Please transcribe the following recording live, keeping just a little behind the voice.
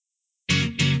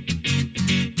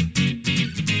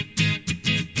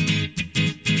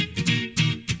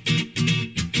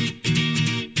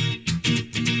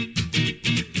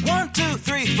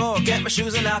get my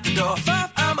shoes and out the door.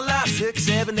 5, I'm alive. 6,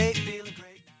 7, 8, feeling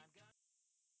great.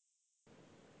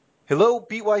 Hello,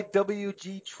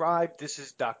 BYWG tribe. This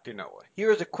is Dr. Noah.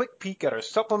 Here is a quick peek at our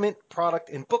supplement, product,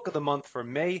 and book of the month for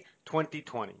May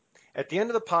 2020. At the end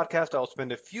of the podcast, I'll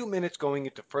spend a few minutes going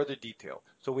into further detail,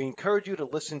 so we encourage you to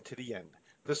listen to the end.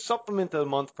 The supplement of the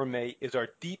month for May is our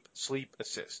Deep Sleep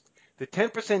Assist. The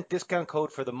 10% discount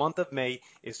code for the month of May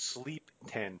is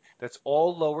SLEEP10. That's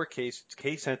all lowercase, it's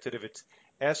case sensitive, it's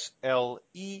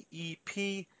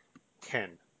SLEEP 10.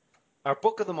 Our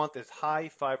book of the month is High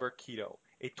Fiber Keto,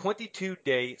 a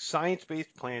 22-day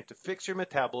science-based plan to fix your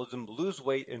metabolism, lose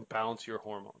weight, and balance your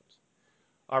hormones.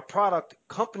 Our product,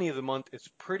 company of the month, is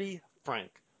Pretty Frank,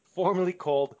 formerly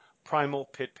called Primal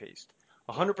Pit Paste.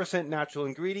 100% natural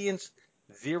ingredients,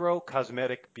 zero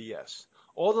cosmetic BS.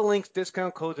 All the links,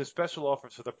 discount codes, and special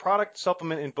offers for the product,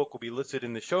 supplement, and book will be listed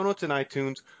in the show notes and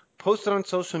iTunes, posted on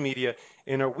social media,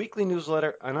 in our weekly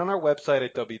newsletter, and on our website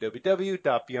at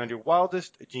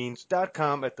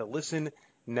www.beyondyourwildestgenes.com at the Listen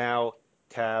Now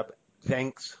tab.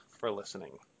 Thanks for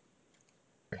listening.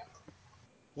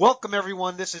 Welcome,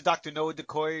 everyone. This is Dr. Noah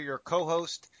DeCoyer, your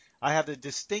co-host. I have the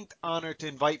distinct honor to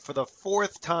invite for the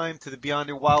fourth time to the Beyond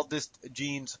Your Wildest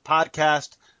Genes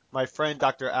podcast my friend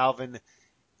Dr. Alvin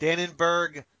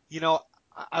Dannenberg. You know,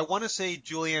 I want to say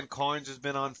Julianne Carnes has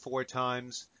been on 4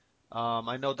 times.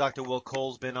 I know Dr. Will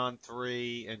Cole's been on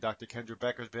 3, and Dr. Kendra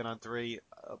Becker's been on 3,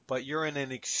 but you're in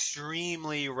an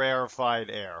extremely rarefied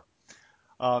air.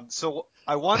 So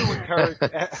I want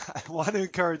to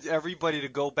encourage everybody to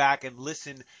go back and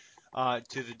listen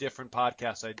to the different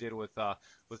podcasts I did with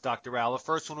Dr. Al. The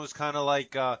first one was kind of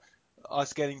like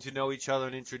us getting to know each other,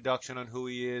 an introduction on who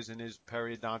he is and his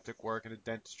periodontic work and his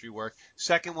dentistry work.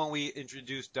 Second one, we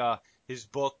introduced his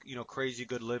book, Crazy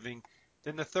Good Living.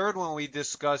 Then the third one, we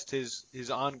discussed his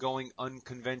ongoing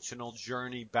unconventional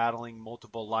journey battling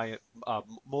multiple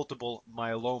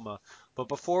myeloma. But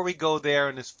before we go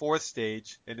there in his fourth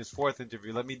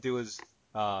interview, let me do his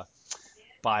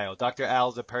bio. Dr. Al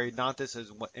is a periodontist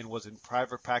and was in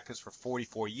private practice for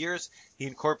 44 years. He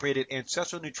incorporated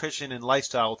ancestral nutrition and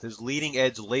lifestyle with his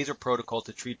leading-edge laser protocol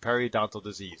to treat periodontal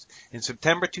disease. In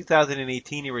September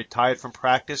 2018, he retired from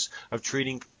practice of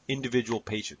treating individual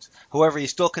patients. However, he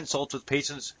still consults with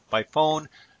patients by phone,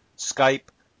 Skype,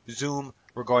 Zoom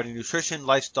regarding nutrition,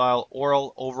 lifestyle,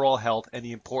 oral, overall health, and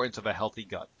the importance of a healthy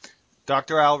gut.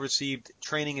 Dr. Al received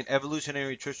training in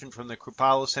evolutionary nutrition from the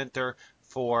Kripalu Center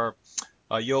for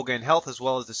Yoga and Health, as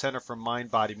well as the Center for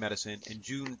Mind-Body Medicine. In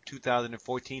June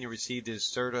 2014, he received his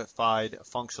Certified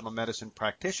Functional Medicine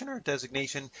Practitioner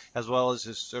designation, as well as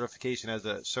his certification as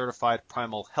a Certified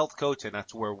Primal Health Coach, and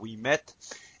that's where we met.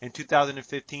 In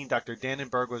 2015, Dr.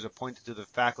 Dannenberg was appointed to the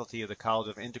faculty of the College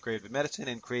of Integrative Medicine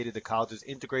and created the college's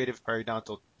Integrative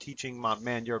Periodontal Teaching.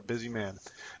 Man, you're a busy man.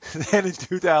 Then in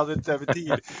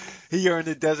 2017, he earned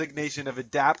the designation of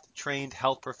Adapt Trained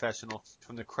Health Professional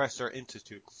from the Kresser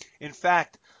Institute. In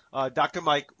fact, Dr.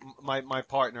 Mike, my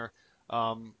partner,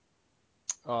 and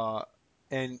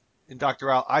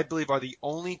Dr. Al, I believe are the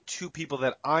only 2 people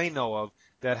that I know of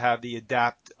that have the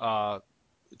Adapt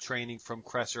training from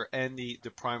Kresser and the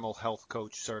Primal Health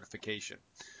Coach certification.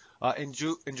 In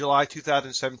July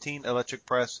 2017,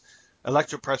 Electropress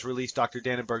released Dr.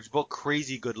 Dannenberg's book,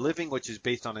 Crazy Good Living, which is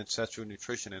based on ancestral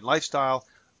nutrition and lifestyle.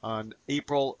 On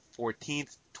April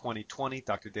 14th, 2020,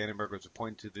 Dr. Dannenberg was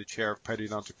appointed to the chair of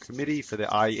Periodontal Committee for the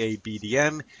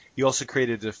IABDM. He also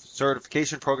created a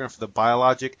certification program for the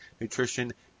biologic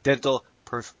nutrition dental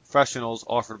professionals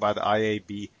offered by the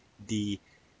IABDM.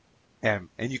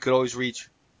 And you could always reach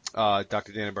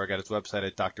Dr. Dannenberg at his website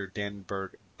at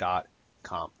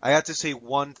drdannenberg.com. I have to say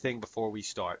one thing before we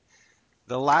start.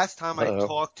 The last time I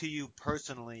talked to you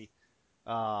personally,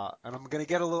 and I'm gonna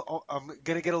get a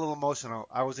little emotional.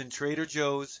 I was in Trader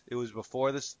Joe's. It was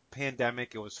before this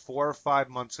pandemic. It was 4 or 5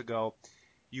 months ago.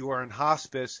 You were in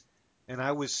hospice, and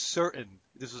I was certain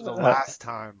this was the last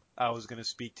time I was gonna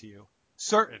speak to you.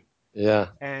 Certain.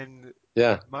 Yeah. And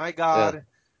yeah. My God. Yeah.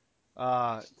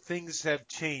 Things have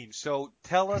changed. So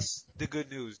tell us the good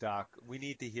news, Doc. We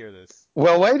need to hear this.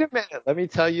 Well, wait a minute. Let me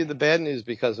tell you the bad news,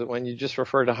 because when you just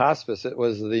referred to hospice, it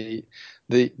was the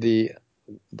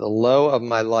low of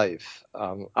my life.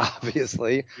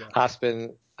 Obviously, yeah.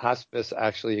 Hospice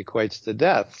actually equates to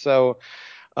death. So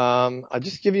I'll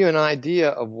just give you an idea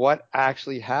of what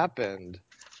actually happened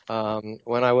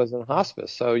when I was in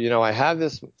hospice. So, I have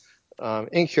this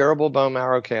incurable bone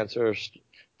marrow cancer,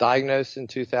 diagnosed in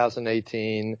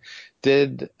 2018,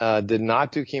 did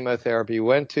not do chemotherapy,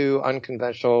 went to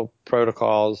unconventional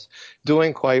protocols,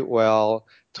 doing quite well,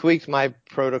 tweaked my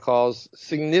protocols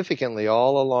significantly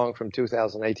all along from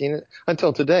 2018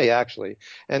 until today, actually.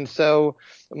 And so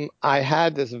I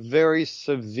had this very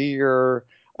severe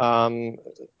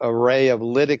array of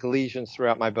lytic lesions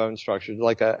throughout my bone structure,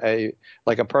 like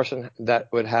a person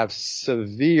that would have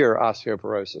severe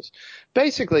osteoporosis.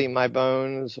 Basically, my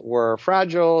bones were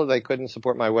fragile; they couldn't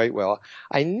support my weight well.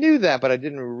 I knew that, but I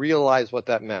didn't realize what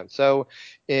that meant. So,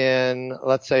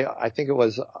 let's say, I think it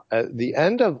was the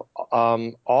end of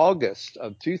August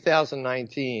of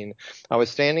 2019, I was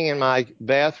standing in my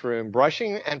bathroom,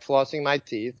 brushing and flossing my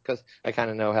teeth because I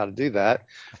kind of know how to do that.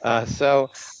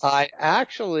 So I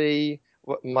actually,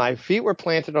 my feet were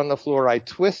planted on the floor. I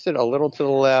twisted a little to the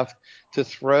left to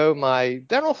throw my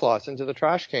dental floss into the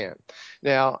trash can.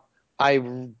 Now, I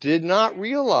did not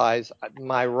realize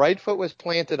my right foot was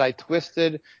planted. I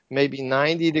twisted maybe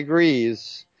 90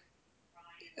 degrees.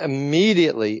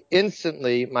 Immediately,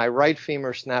 instantly, my right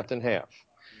femur snapped in half.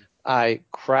 I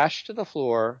crashed to the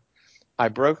floor. I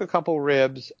broke a couple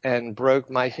ribs and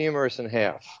broke my humerus in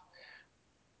half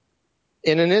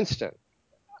in an instant.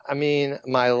 I mean,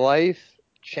 my life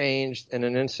changed in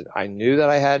an instant. I knew that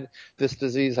I had this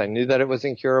disease. I knew that it was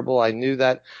incurable. I knew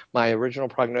that my original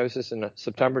prognosis in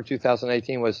September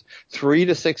 2018 was 3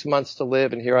 to 6 months to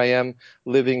live, and here I am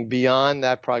living beyond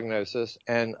that prognosis,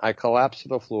 and I collapsed to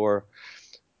the floor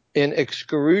in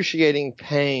excruciating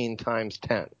pain times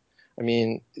 10. I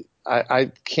mean,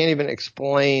 I can't even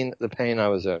explain the pain I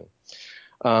was in.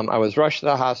 I was rushed to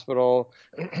the hospital.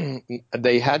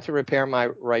 They had to repair my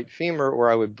right femur or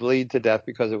I would bleed to death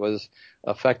because it was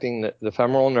affecting the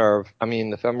femoral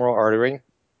the femoral artery.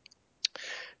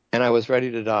 And I was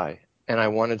ready to die. And I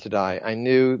wanted to die. I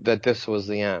knew that this was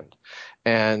the end.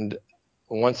 And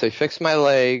once they fixed my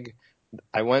leg,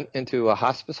 I went into a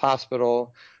hospice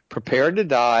hospital, prepared to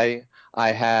die.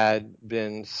 I had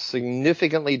been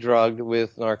significantly drugged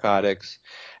with narcotics,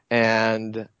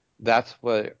 and that's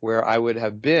where I would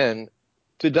have been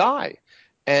to die.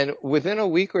 And within a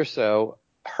week or so,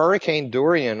 Hurricane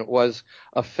Dorian was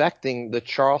affecting the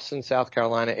Charleston, South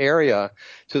Carolina area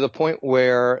to the point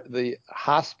where the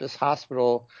hospice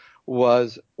hospital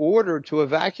was ordered to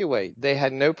evacuate. They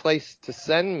had no place to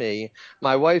send me.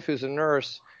 My wife, who's a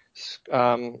nurse,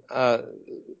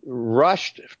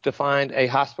 rushed to find a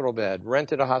hospital bed,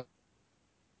 rented a hospital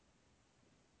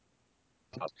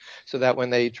so that when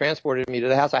they transported me to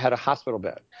the house, I had a hospital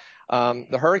bed.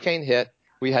 The hurricane hit.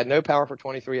 We had no power for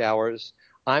 23 hours.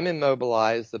 I'm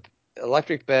immobilized. The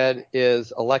electric bed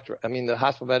is electric. I mean, the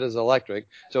hospital bed is electric,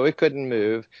 so it couldn't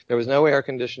move. There was no air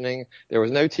conditioning. There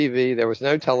was no TV. There was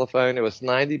no telephone. It was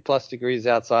 90 plus degrees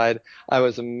outside. I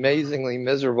was amazingly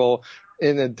miserable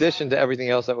in addition to everything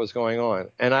else that was going on.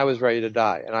 And I was ready to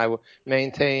die. And I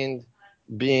maintained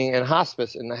being in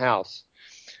hospice in the house.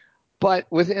 But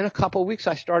within a couple of weeks,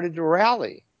 I started to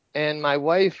rally. And my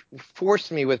wife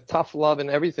forced me with tough love and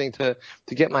everything to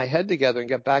get my head together and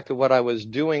get back to what I was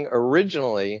doing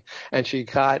originally. And she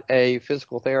got a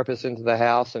physical therapist into the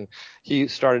house, and he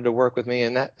started to work with me.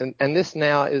 And this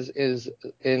now is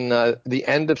in the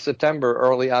end of September,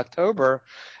 early October,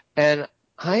 and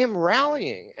I am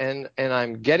rallying and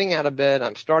I'm getting out of bed.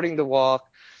 I'm starting to walk.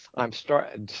 I'm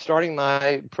starting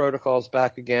my protocols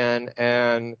back again,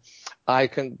 and I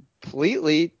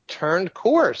completely turned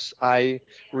course. I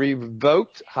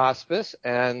revoked hospice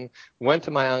and went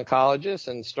to my oncologist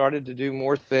and started to do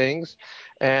more things.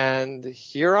 And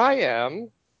here I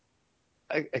am,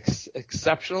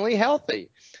 exceptionally healthy.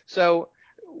 So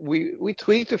we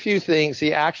tweaked a few things.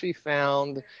 He actually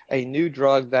found a new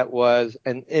drug that was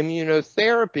an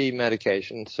immunotherapy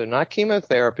medication, so not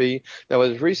chemotherapy, that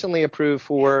was recently approved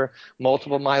for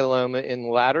multiple myeloma in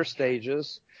latter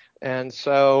stages. And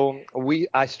so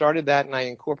I started that and I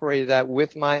incorporated that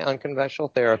with my unconventional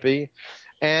therapy,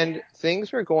 and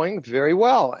things were going very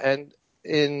well. And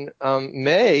in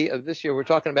May of this year, we're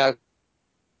talking about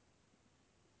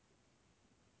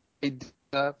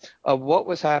of what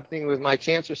was happening with my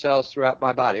cancer cells throughout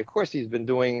my body. Of course, he's been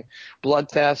doing blood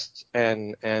tests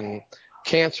and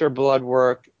cancer blood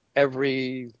work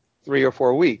every 3 or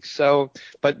 4 weeks. So,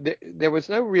 but there was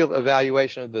no real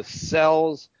evaluation of the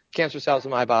cells, cancer cells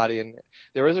in my body, and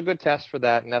there is a good test for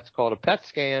that, and that's called a PET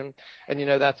scan. And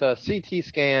that's a CT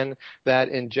scan that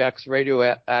injects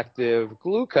radioactive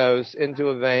glucose into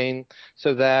a vein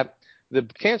so that the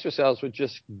cancer cells would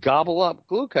just gobble up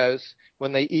glucose.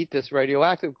 When they eat this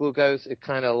radioactive glucose, it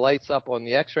kind of lights up on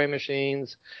the x-ray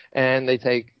machines, and they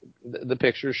take the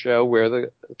pictures show where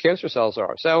the cancer cells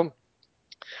are. So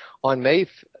on May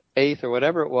 8th or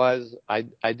whatever it was,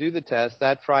 I do the test.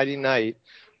 That Friday night,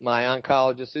 my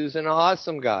oncologist, who's an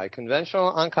awesome guy,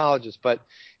 conventional oncologist, but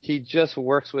he just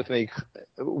works with me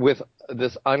with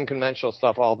this unconventional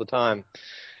stuff all the time.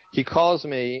 He calls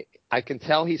me. I can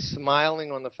tell he's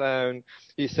smiling on the phone.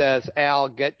 He says, Al,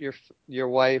 get your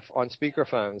wife on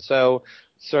speakerphone. So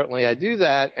certainly I do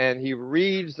that, and he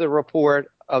reads the report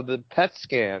of the PET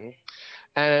scan,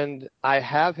 and I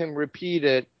have him repeat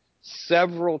it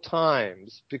several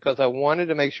times because I wanted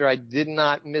to make sure I did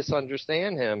not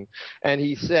misunderstand him. And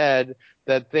he said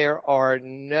that there are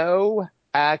no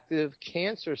active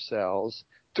cancer cells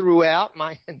throughout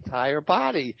my entire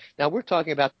body. Now we're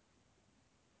talking about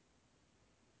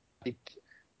a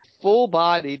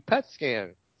full-bodied PET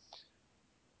scan.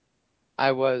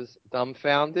 I was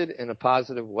dumbfounded in a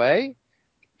positive way.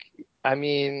 I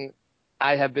mean,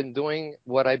 I have been doing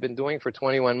what I've been doing for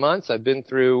 21 months. I've been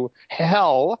through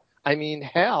hell. I mean,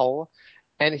 hell.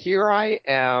 And here I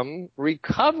am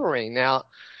recovering. Now,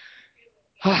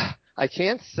 I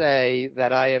can't say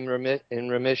that I am in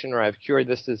remission or I've cured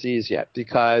this disease yet,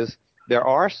 because there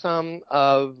are some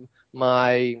of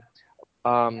my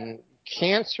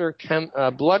cancer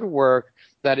blood work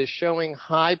that is showing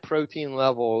high protein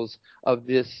levels of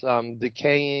this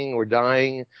decaying or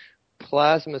dying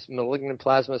malignant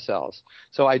plasma cells.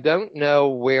 So I don't know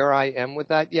where I am with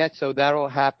that yet. So that'll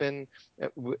happen.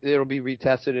 It'll be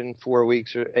retested in 4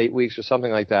 weeks or 8 weeks or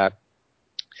something like that.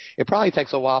 It probably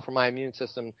takes a while for my immune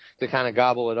system to kind of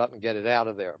gobble it up and get it out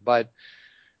of there. But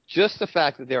just the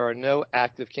fact that there are no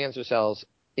active cancer cells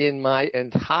in my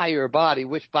entire body,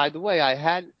 which, by the way, I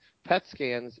had PET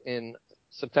scans in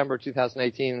September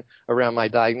 2018 around my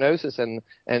diagnosis, and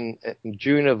in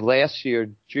June of last year,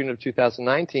 June of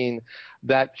 2019,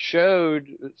 that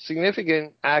showed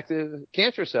significant active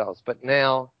cancer cells. But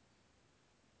now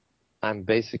I'm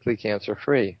basically cancer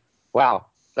free. Wow,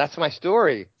 that's my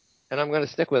story, and I'm going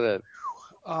to stick with it.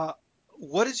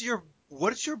 What is your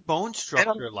bone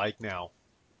structure like now?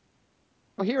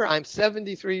 Well, here I'm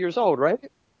 73 years old, right?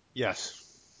 Yes.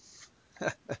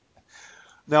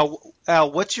 Now,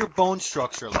 Al, what's your bone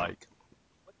structure like?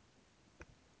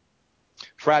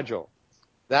 Fragile.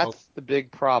 That's the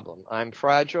big problem. I'm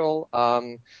fragile.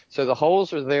 So the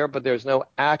holes are there, but there's no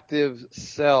active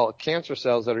cancer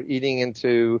cells that are eating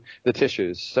into the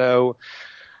tissues. So,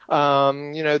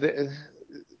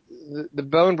 the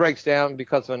bone breaks down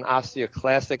because of an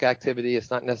osteoclastic activity. It's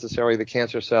not necessarily the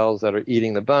cancer cells that are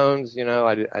eating the bones. I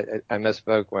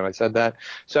misspoke when I said that.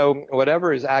 So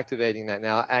whatever is activating that.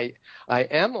 Now, I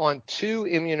am on 2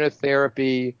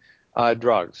 immunotherapy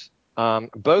drugs.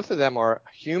 Both of them are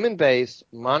human-based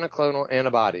monoclonal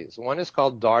antibodies. One is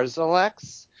called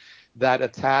Darzalex, that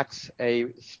attacks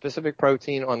a specific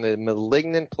protein on the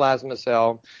malignant plasma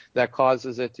cell that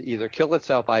causes it to either kill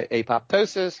itself by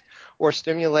apoptosis or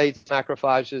stimulates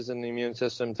macrophages in the immune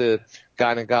system to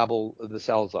kind of gobble the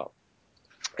cells up.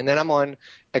 And then I'm on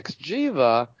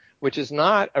Xgeva, which is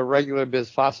not a regular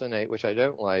bisphosphonate, which I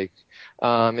don't like.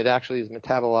 It actually is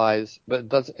metabolized, but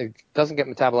it doesn't get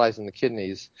metabolized in the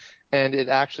kidneys. And it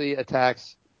actually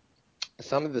attacks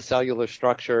some of the cellular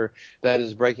structure that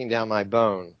is breaking down my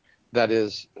bone. That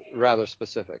is rather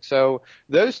specific. So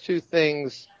those 2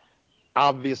 things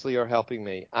obviously are helping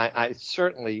me. I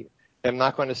certainly am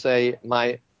not going to say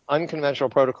my unconventional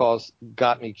protocols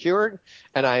got me cured,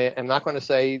 and I am not going to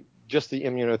say just the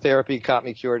immunotherapy got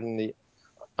me cured and the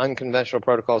unconventional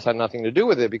protocols had nothing to do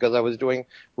with it, because I was doing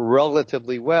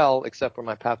relatively well, except for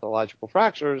my pathological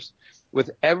fractures,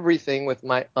 with everything with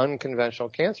my unconventional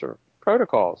cancer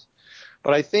protocols.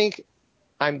 But I think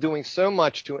I'm doing so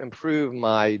much to improve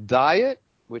my diet,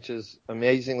 which is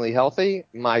amazingly healthy,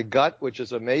 my gut, which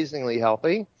is amazingly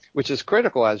healthy, which is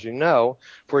critical, as you know,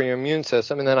 for your immune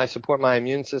system. And then I support my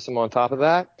immune system on top of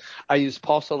that. I use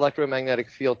pulse electromagnetic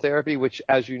field therapy, which,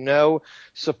 as you know,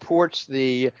 supports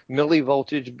the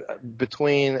millivoltage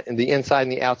between the inside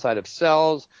and the outside of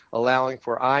cells, allowing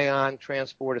for ion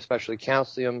transport, especially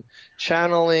calcium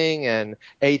channeling and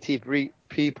ATP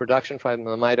production from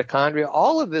the mitochondria.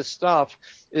 All of this stuff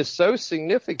is so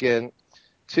significant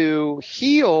to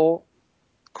heal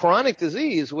chronic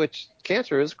disease, which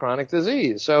cancer is chronic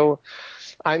disease. So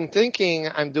I'm thinking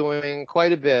I'm doing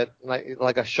quite a bit,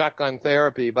 like a shotgun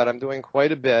therapy, but I'm doing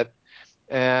quite a bit,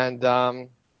 and I'm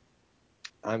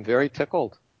very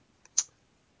tickled.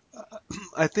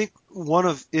 I think one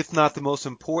of, if not the most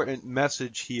important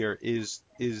message here is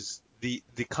the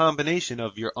combination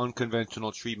of your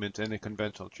unconventional treatment and a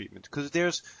conventional treatment, because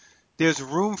there's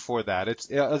room for that.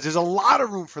 There's a lot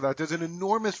of room for that. There's an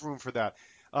enormous room for that.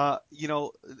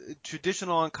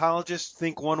 Traditional oncologists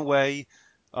think one way.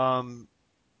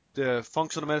 the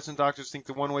functional medicine doctors think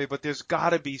the one way, but there's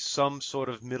got to be some sort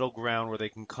of middle ground where they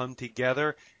can come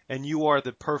together, and you are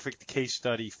the perfect case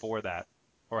study for that,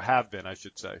 or have been, I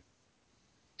should say.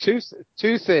 Two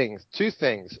things.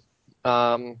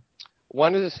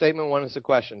 One is a statement, one is a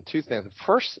question. Two things. The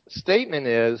first statement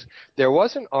is there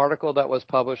was an article that was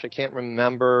published. I can't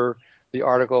remember the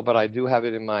article, but I do have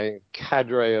it in my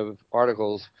cadre of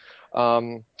articles.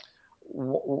 One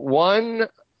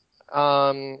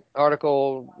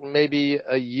article maybe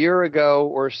a year ago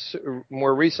or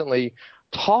more recently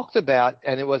talked about,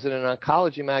 and it was in an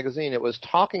oncology magazine, it was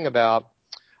talking about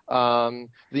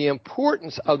the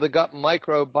importance of the gut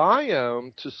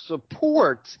microbiome to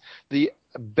support the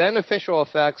beneficial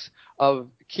effects of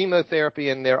chemotherapy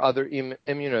and their other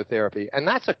immunotherapy. And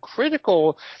that's a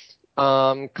critical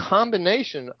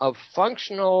combination of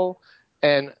functional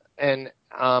and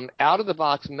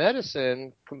out-of-the-box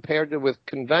medicine compared to with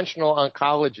conventional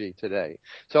oncology today.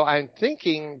 So I'm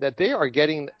thinking that they are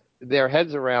getting their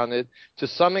heads around it to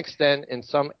some extent in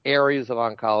some areas of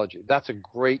oncology. That's a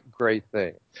great, great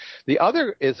thing. The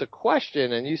other is a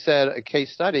question, and you said a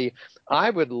case study. I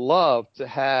would love to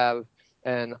have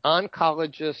an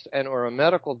oncologist and or a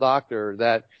medical doctor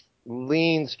that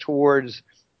leans towards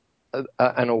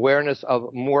an awareness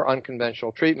of more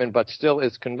unconventional treatment, but still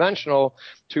is conventional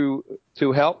to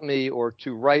help me or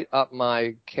to write up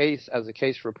my case as a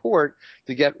case report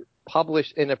to get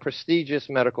published in a prestigious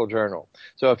medical journal.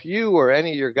 So if you or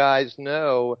any of your guys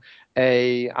know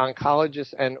a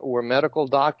oncologist and or medical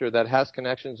doctor that has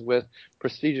connections with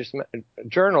prestigious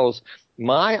journals,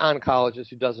 my oncologist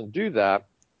who doesn't do that,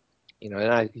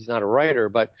 and he's not a writer,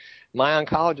 but my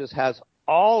oncologist has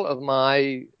all of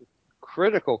my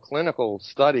critical clinical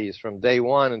studies from day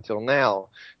one until now.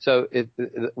 So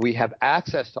we have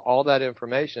access to all that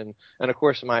information. And of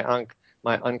course, my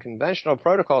unconventional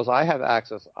protocols, I have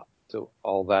access to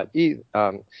all that. In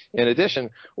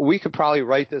addition, we could probably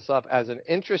write this up as an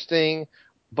interesting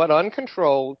but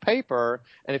uncontrolled paper.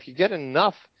 And if you get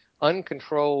enough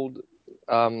uncontrolled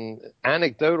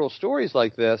anecdotal stories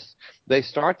like this, they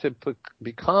start to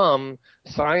become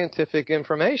scientific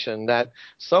information that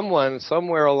someone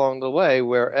somewhere along the way,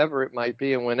 wherever it might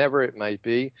be and whenever it might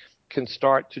be, can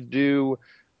start to do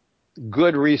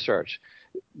good research.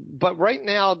 But right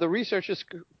now, the research is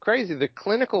crazy. The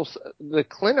clinical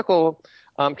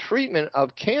treatment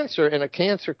of cancer in a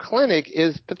cancer clinic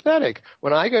is pathetic.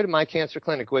 When I go to my cancer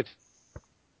clinic, which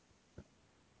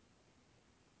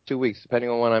 2 weeks, depending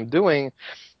on what I'm doing,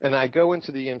 and I go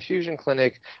into the infusion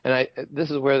clinic, and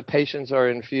this is where the patients are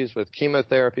infused with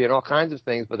chemotherapy and all kinds of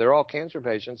things, but they're all cancer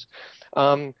patients.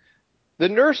 The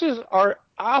nurses are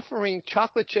offering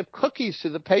chocolate chip cookies to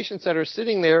the patients that are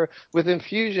sitting there with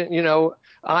infusion,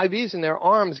 IVs in their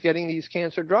arms getting these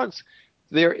cancer drugs.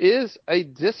 There is a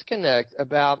disconnect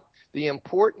about the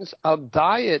importance of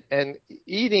diet and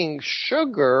eating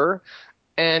sugar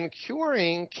and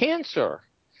curing cancer.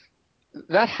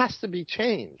 That has to be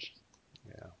changed.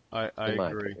 Yeah, I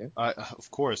agree. Of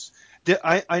course.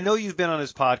 I know you've been on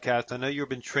his podcast. I know you've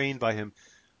been trained by him.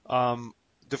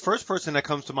 The first person that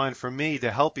comes to mind for me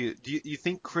to help you, do you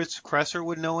think Chris Kresser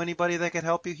would know anybody that could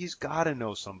help you? He's got to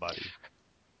know somebody.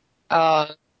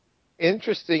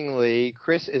 Interestingly,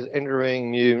 Chris is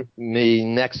interviewing me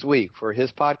next week for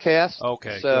his podcast.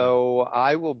 Okay. So good.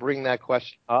 I will bring that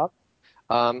question up.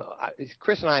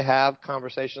 Chris and I have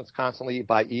conversations constantly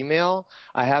by email.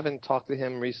 I haven't talked to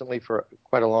him recently for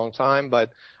quite a long time,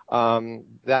 but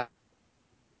that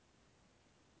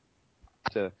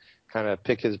to kind of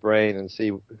pick his brain and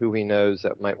see who he knows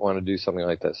that might want to do something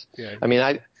like this. Yeah. I mean,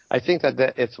 I think that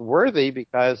it's worthy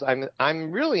because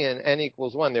I'm really in N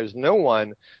equals 1. There's no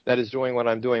one that is doing what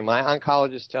I'm doing. My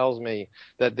oncologist tells me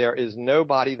that there is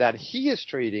nobody that he is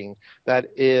treating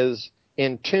that is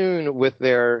in tune with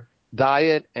their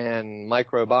diet and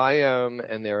microbiome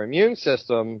and their immune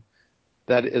system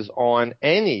that is on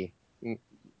any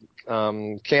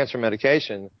cancer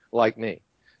medication like me.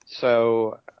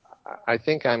 So I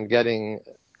think I'm getting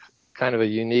kind of a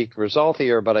unique result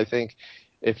here, but I think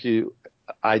if you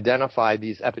identify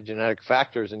these epigenetic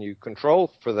factors and you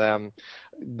control for them,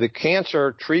 the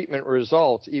cancer treatment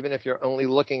results, even if you're only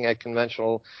looking at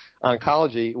conventional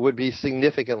oncology, would be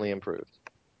significantly improved.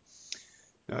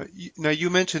 Now, you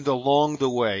mentioned along the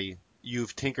way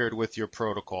you've tinkered with your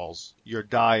protocols, your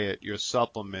diet, your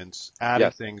supplements, adding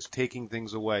Yes. things, taking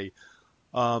things away.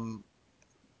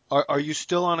 Are you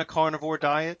still on a carnivore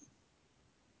diet?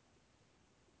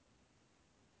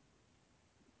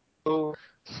 /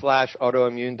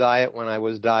 autoimmune diet when I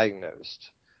was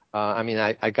diagnosed.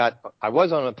 I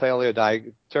was on a paleo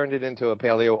diet, turned it into a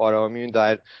paleo autoimmune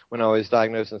diet when I was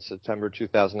diagnosed in September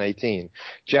 2018.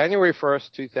 January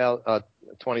 1st,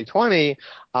 2020,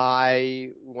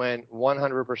 I went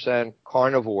 100%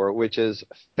 carnivore, which is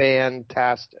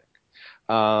fantastic.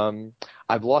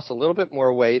 I've lost a little bit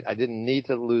more weight. I didn't need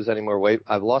to lose any more weight.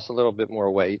 I've lost a little bit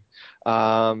more weight.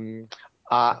 When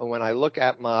I look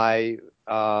at my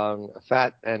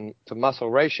fat and to muscle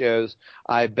ratios,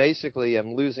 I basically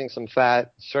am losing some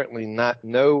fat, certainly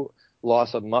no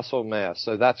loss of muscle mass.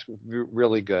 So that's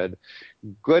really good.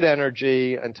 Good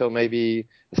energy until maybe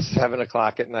 7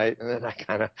 o'clock at night, and then I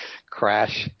kind of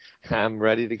crash. I'm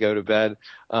ready to go to bed.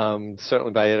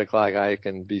 Certainly by 8 o'clock, I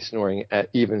can be snoring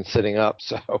even sitting up.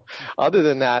 So other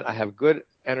than that, I have good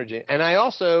energy. And I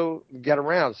also get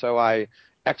around. So I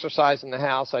exercise in the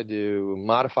house. I do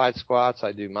modified squats.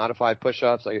 I do modified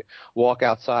push-ups. I walk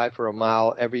outside for a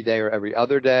mile every day or every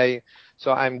other day.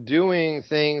 So I'm doing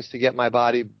things to get my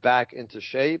body back into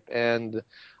shape. And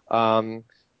the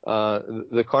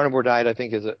carnivore diet, I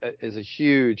think, is a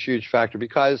huge factor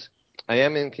because I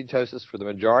am in ketosis for the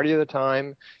majority of the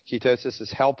time. Ketosis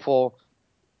is helpful.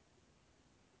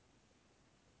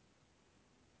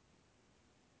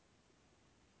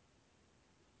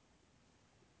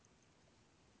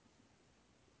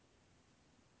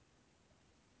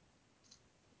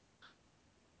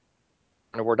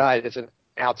 Carnivore diet is an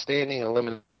outstanding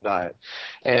eliminating diet.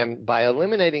 And by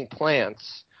eliminating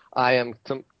plants, I am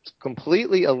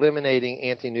completely eliminating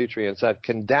anti-nutrients that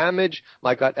can damage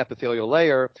my gut epithelial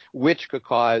layer, which could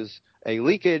cause a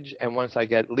leakage. And once I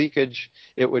get leakage,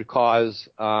 it would cause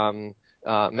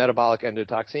metabolic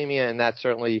endotoxemia, and that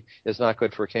certainly is not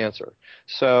good for cancer.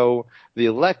 So the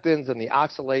lectins and the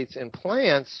oxalates in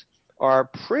plants are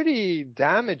pretty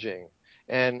damaging.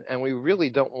 And we really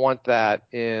don't want that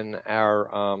in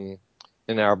our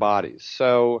bodies.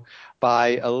 So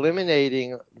by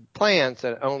eliminating plants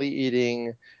and only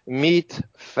eating meat,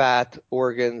 fat,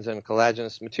 organs, and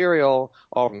collagenous material,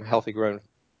 all from healthy grown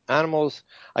animals,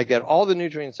 I get all the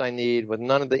nutrients I need with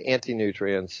none of the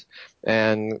anti-nutrients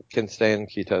and can stay in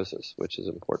ketosis, which is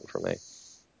important for me.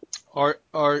 I'm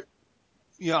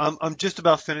just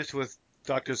about finished with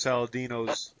Dr.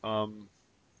 Saladino's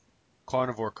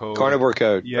Carnivore Code. Carnivore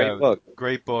Code. Yeah,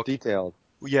 great book. Detailed.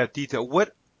 Yeah, detailed.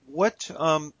 What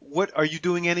are you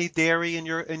doing any dairy in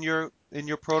your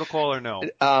protocol or no?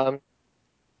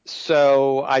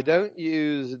 So I don't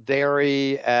use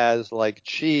dairy as like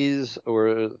cheese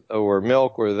or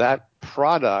milk or that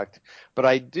product, but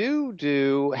I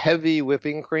do heavy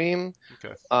whipping cream.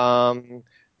 Okay.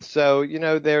 So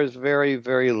there's very,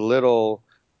 very little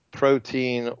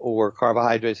protein or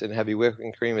carbohydrates in heavy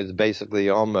whipping cream. It's basically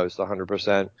almost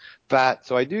 100% fat.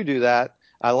 So I do that.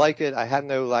 I like it. I have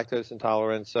no lactose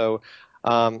intolerance, so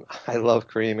I love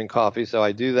cream and coffee, so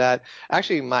I do that.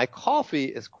 Actually, my coffee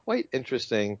is quite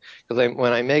interesting because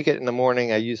when I make it in the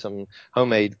morning, I use some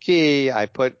homemade ghee. I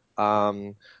put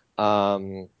heavy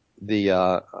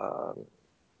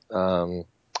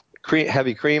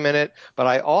cream in it, but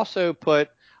I also put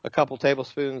a couple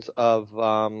tablespoons of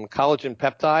collagen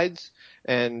peptides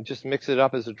and just mix it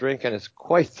up as a drink, and it's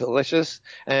quite delicious.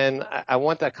 And I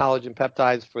want that collagen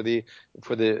peptides for the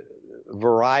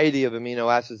variety of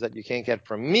amino acids that you can't get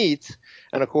from meat.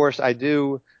 And of course, I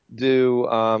do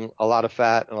a lot of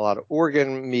fat and a lot of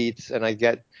organ meats, and I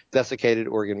get desiccated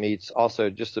organ meats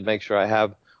also just to make sure I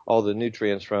have all the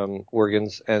nutrients from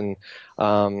organs and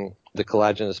the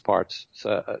collagenous parts.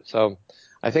 So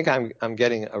I think I'm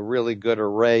getting a really good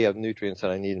array of nutrients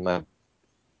that I need in my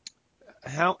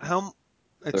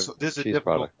this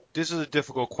is a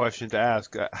difficult question to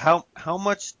ask. How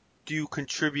much do you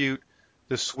contribute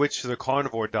the switch to the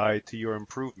carnivore diet to your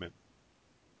improvement?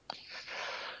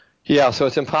 Yeah, so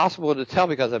it's impossible to tell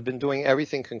because I've been doing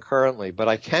everything concurrently, but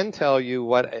I can tell you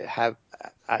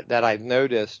that I've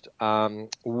noticed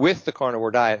with the carnivore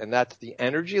diet, and that's the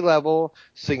energy level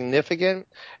significant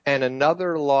and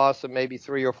another loss of maybe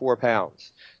 3 or 4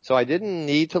 pounds. So I didn't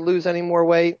need to lose any more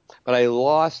weight, but I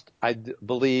lost, I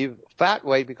believe, fat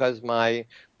weight because my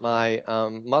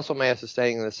muscle mass is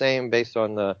staying the same based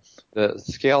on the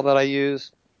scale that I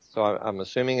use. So I'm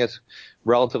assuming it's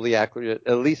relatively accurate,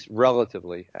 at least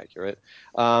relatively accurate.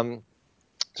 So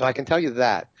I can tell you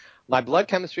that. My blood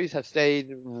chemistries have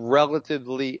stayed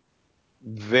relatively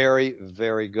very,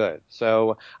 very good.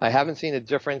 So I haven't seen a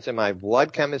difference in my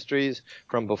blood chemistries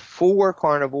from before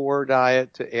carnivore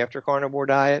diet to after carnivore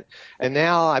diet. And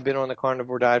now I've been on the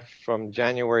carnivore diet from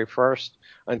January 1st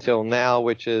until now,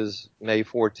 which is May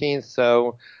 14th.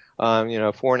 So,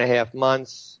 4.5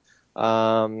 months.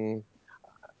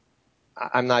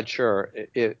 I'm not sure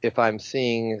if I'm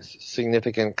seeing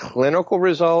significant clinical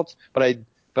results, but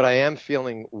I am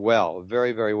feeling well,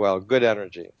 very, very well, good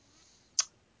energy.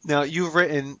 Now, you've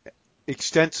written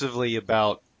extensively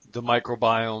about the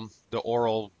microbiome, the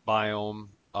oral biome.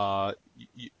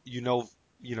 You know,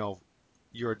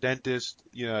 you're a dentist.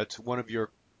 It's one of your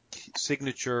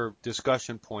signature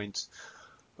discussion points.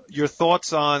 Your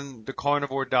thoughts on the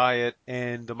carnivore diet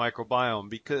and the microbiome,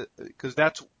 because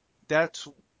that's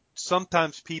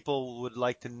sometimes people would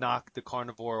like to knock the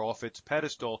carnivore off its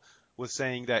pedestal with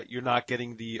saying that you're not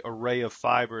getting the array of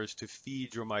fibers to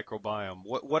feed your microbiome.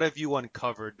 What have you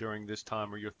uncovered during this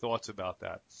time, or your thoughts about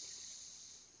that?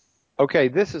 Okay,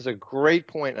 this is a great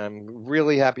point. I'm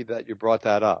really happy that you brought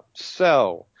that up.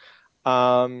 So,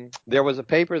 there was a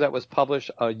paper that was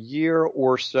published a year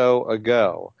or so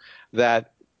ago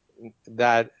that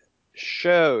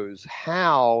shows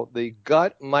how the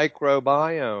gut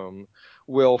microbiome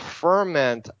will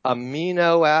ferment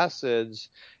amino acids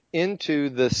into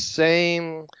the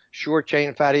same short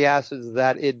chain fatty acids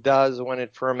that it does when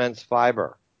it ferments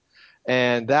fiber.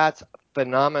 And that's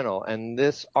phenomenal. And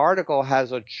this article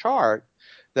has a chart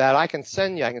that I can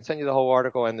send you. I can send you the whole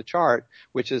article and the chart,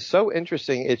 which is so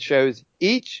interesting. It shows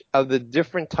each of the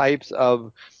different types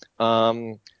of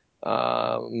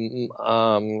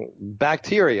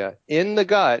bacteria in the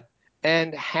gut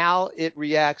and how it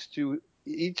reacts to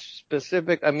each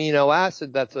specific amino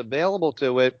acid that's available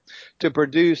to it to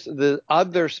produce the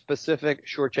other specific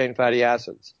short chain fatty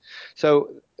acids. So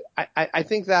I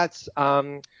think that's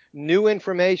new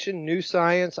information, new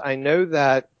science. I know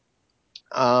that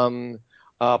Paul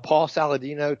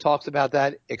Saladino talks about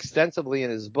that extensively in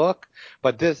his book,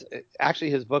 but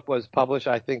his book was published,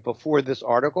 I think, before this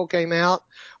article came out,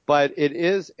 but it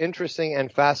is interesting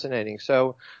and fascinating.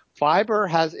 So fiber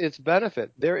has its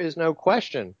benefit. There is no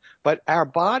question, but our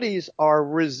bodies are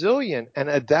resilient and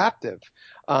adaptive.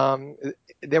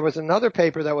 There was another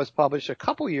paper that was published a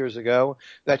couple years ago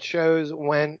that shows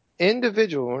when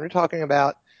we're talking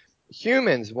about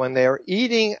humans, when they're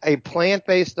eating a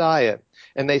plant-based diet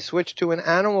and they switch to an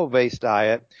animal-based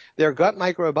diet, their gut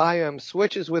microbiome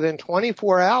switches within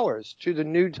 24 hours to the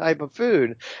new type of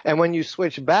food. And when you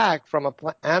switch back from an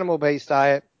animal-based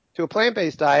diet to a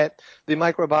plant-based diet, the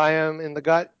microbiome in the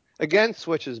gut again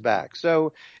switches back.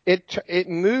 So it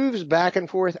moves back and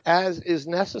forth as is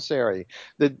necessary.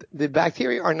 The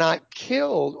bacteria are not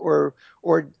killed or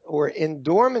in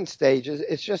dormant stages.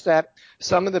 It's just that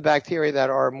some of the bacteria that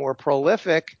are more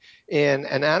prolific in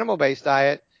an animal-based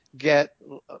diet get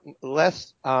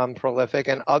less prolific,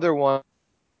 and other ones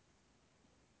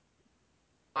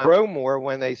grow more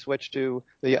when they switch to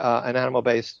an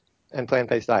animal-based and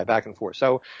plant-based diet, back and forth.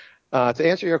 So to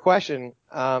answer your question,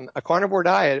 a carnivore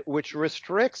diet which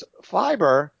restricts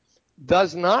fiber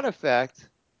does not affect,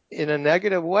 in a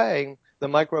negative way, the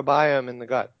microbiome in the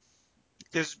gut.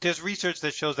 There's research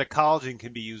that shows that collagen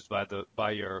can be used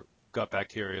by your gut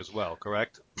bacteria as well,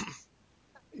 correct?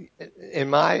 In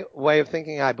my way of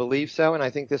thinking, I believe so, and I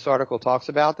think this article talks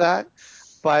about that.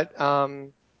 But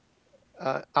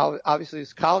obviously,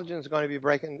 collagen is going to be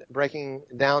breaking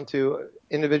down to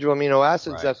individual amino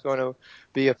acids. Right. That's going to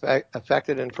be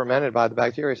affected and fermented by the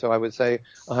bacteria. So I would say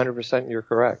 100% you're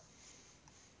correct.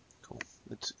 Cool.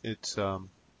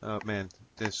 Man,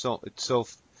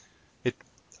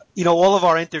 all of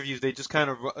our interviews, they just kind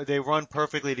of they run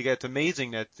perfectly together. It's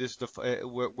amazing that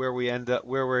where we end up,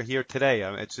 where we're here today.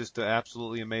 I mean, it's just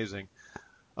absolutely amazing.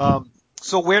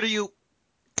 So where do you?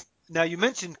 Now you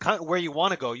mentioned kind of where you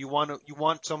want to go. You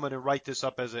want someone to write this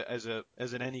up as an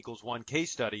N=1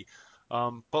 case study.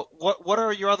 But what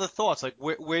are your other thoughts? Like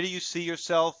where do you see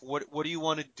yourself? What do you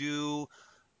want to do?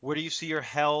 Where do you see your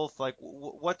health? Like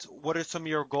what are some of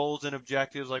your goals and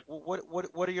objectives? Like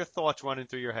what are your thoughts running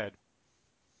through your head?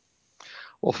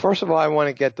 Well, first of all, I want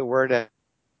to get the word out.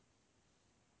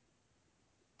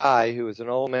 I, who was an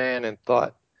old man and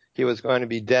thought he was going to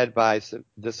be dead by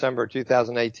December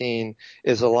 2018,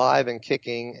 is alive and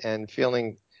kicking and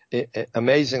feeling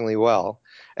amazingly well.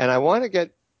 And I want to get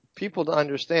people to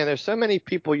understand there's so many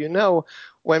people,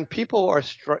 when people are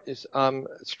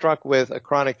struck with a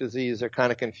chronic disease, they're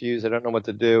kind of confused. They don't know what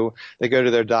to do. They go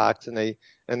to their docs and they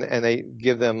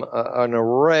give them an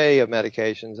array of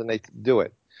medications and they do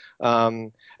it.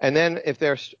 And then if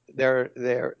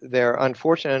they're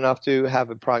unfortunate enough to have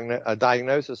a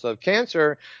diagnosis of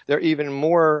cancer, they're even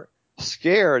more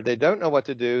scared. They don't know what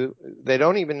to do. They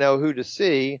don't even know who to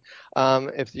see.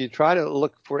 If you try to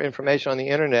look for information on the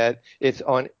internet, it's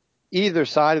on either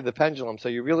side of the pendulum, so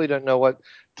you really don't know what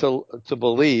to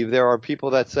believe. There are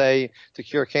people that say to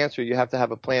cure cancer you have to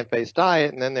have a plant-based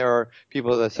diet, and then there are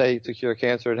people that say to cure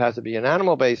cancer it has to be an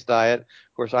animal-based diet.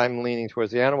 Of course, I'm leaning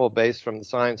towards the animal-based from the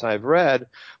science I've read,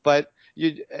 but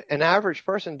an average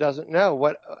person doesn't know.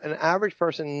 What an average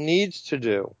person needs to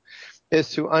do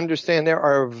is to understand there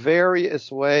are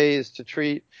various ways to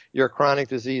treat your chronic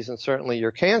disease and certainly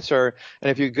your cancer. And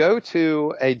if you go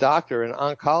to a doctor, an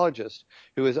oncologist,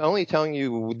 who is only telling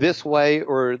you this way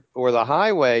or the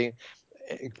highway,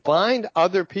 find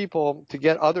other people to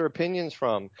get other opinions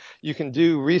from. You can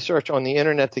do research on the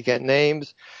internet to get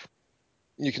names.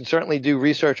 You can certainly do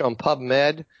research on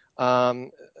PubMed.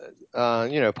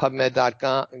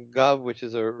 PubMed.gov, which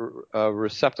is a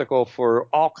receptacle for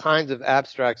all kinds of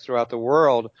abstracts throughout the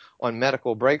world on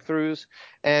medical breakthroughs,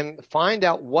 and find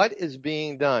out what is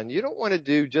being done. You don't want to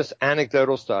do just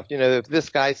anecdotal stuff. If this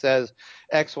guy says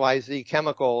XYZ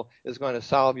chemical is going to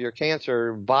solve your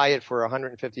cancer, buy it for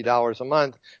 $150 a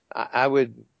month, I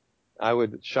would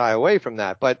shy away from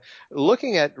that. But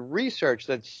looking at research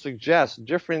that suggests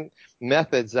different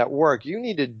methods that work, you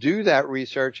need to do that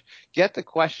research, get the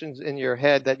questions in your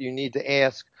head that you need to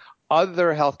ask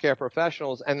other healthcare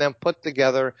professionals, and then put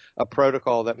together a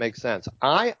protocol that makes sense.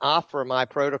 I offer my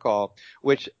protocol,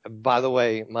 which, by the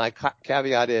way, my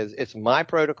caveat is it's my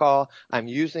protocol. I'm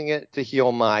using it to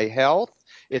heal my health.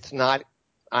 It's not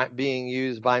being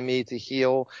used by me to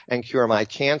heal and cure my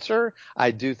cancer.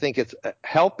 I do think it's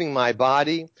helping my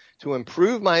body to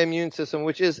improve my immune system,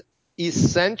 which is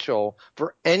essential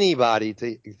for anybody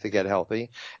to get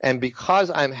healthy. And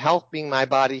because I'm helping my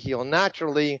body heal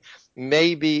naturally,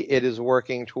 maybe it is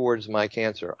working towards my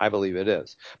cancer. I believe it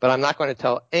is. But I'm not going to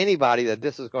tell anybody that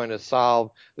this is going to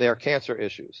solve their cancer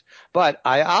issues. But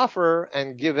I offer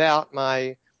and give out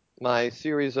my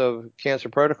series of cancer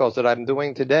protocols that I'm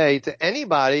doing today to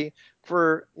anybody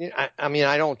for,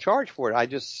 I don't charge for it. I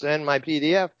just send my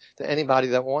PDF to anybody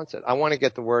that wants it. I want to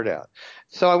get the word out.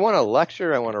 So I want to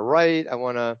lecture. I want to write. I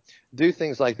want to do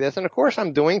things like this. And of course,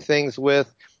 I'm doing things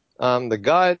with the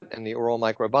gut and the oral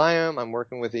microbiome. I'm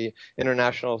working with the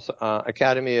International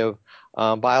Academy of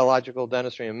Biological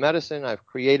Dentistry and Medicine. I've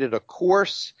created a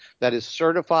course that is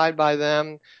certified by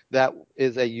them. That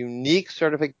is a unique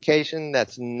certification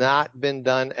that's not been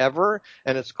done ever,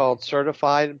 and it's called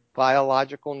Certified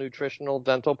Biological Nutritional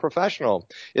Dental Professional.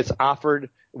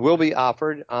 Will be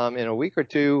offered in a week or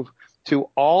two to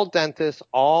all dentists,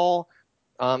 all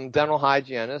dental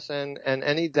hygienists, and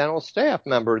any dental staff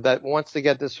member that wants to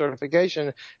get this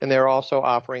certification. And they're also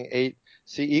offering 8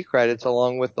 CE credits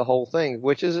along with the whole thing,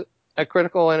 which is a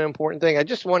critical and important thing. I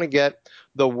just want to get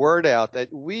the word out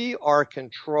that we are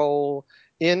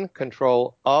in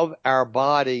control of our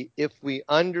body. If we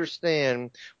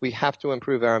understand we have to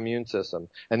improve our immune system.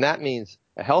 And that means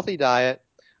a healthy diet,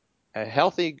 a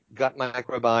healthy gut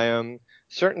microbiome,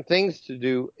 certain things to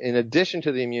do in addition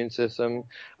to the immune system,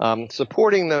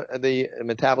 supporting the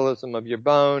metabolism of your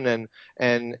bone,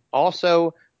 and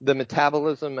also the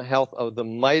metabolism health of the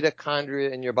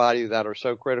mitochondria in your body that are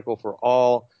so critical for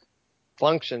all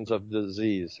functions of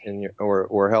disease in your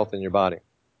or health in your body.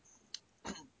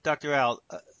 Dr. Al,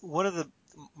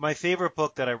 my favorite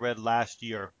book that I read last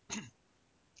year,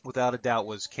 without a doubt,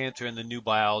 was Cancer and the New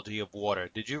Biology of Water.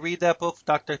 Did you read that book,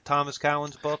 Dr. Thomas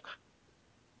Cowan's book?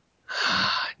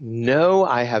 No,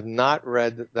 I have not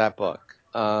read that book.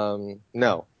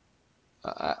 No.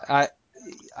 I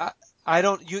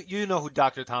don't. You know who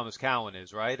Dr. Thomas Cowan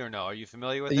is, right? Or no? Are you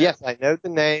familiar with him? Yes, I know the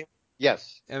name.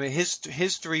 Yes. I mean,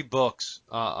 his 3 books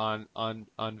on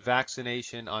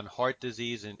vaccination, on heart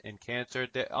disease, and cancer,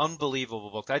 they're unbelievable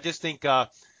books. I just think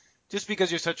just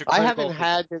because you're such a I critical. haven't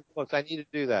had his books. I need to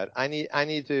do that. I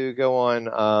need to go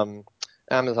on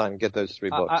Amazon and get those 3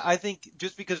 books. I think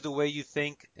just because the way you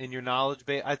think and your knowledge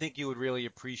base, I think you would really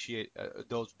appreciate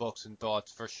those books and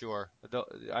thoughts for sure.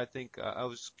 I think I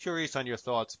was curious on your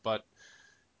thoughts, but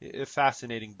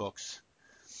fascinating books.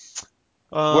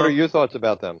 What are your thoughts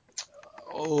about them?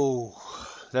 Oh,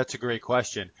 that's a great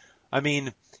question. I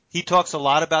mean, he talks a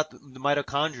lot about the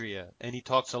mitochondria, and he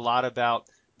talks a lot about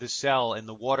the cell and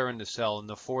the water in the cell and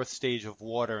the 4th stage of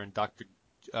water in Dr.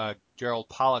 Gerald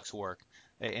Pollack's work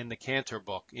in the cancer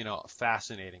book.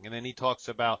 Fascinating. And then he talks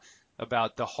about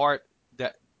the heart,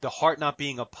 that the heart not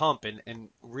being a pump, and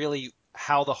really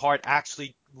how the heart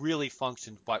actually really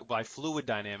functions by fluid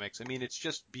dynamics. I mean, it's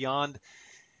just beyond.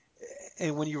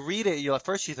 And when you read it, at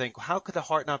first you think, how could the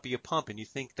heart not be a pump? And you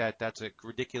think that that's a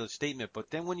ridiculous statement.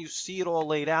 But then when you see it all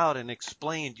laid out and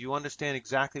explained, you understand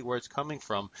exactly where it's coming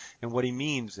from and what he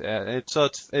means.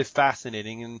 It's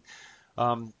fascinating. And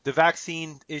The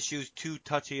vaccine issue is too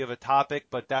touchy of a topic,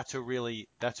 but that's a really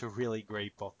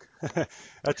great book.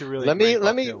 That's a really Let me great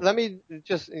let book me too. let me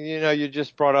just you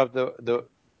just brought up the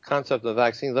concept of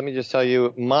vaccines. Let me just tell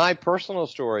you my personal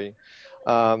story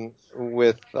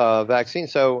with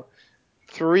vaccines. So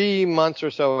 3 months or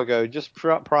so ago, just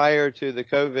prior to the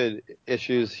COVID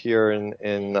issues here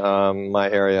in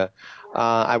my area,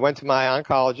 I went to my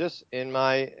oncologist in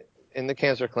the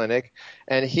cancer clinic,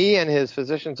 and he and his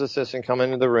physician's assistant come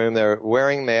into the room. They're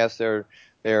wearing masks.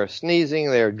 They're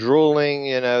sneezing. They're drooling.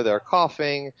 They're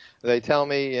coughing. They tell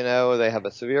me, they have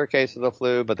a severe case of the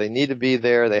flu, but they need to be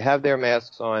there. They have their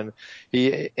masks on.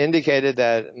 He indicated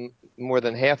that more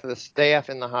than half of the staff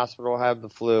in the hospital have the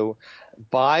flu.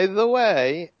 By the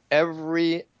way,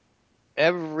 every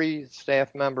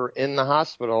staff member in the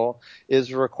hospital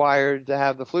is required to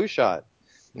have the flu shot.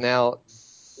 Now,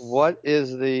 what's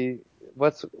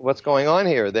going on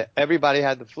here? That everybody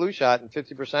had the flu shot and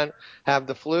 50% have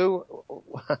the flu.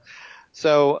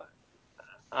 So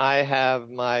I have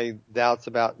my doubts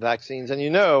about vaccines, and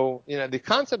the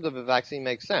concept of a vaccine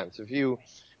makes sense. If you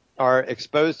are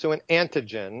exposed to an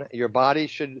antigen, your body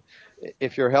should,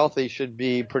 if you're healthy, should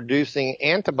be producing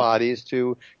antibodies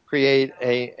to create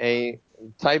a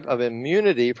type of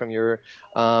immunity from your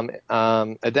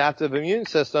adaptive immune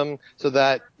system so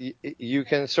that you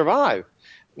can survive.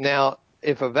 Now,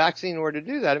 if a vaccine were to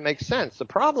do that, it makes sense. The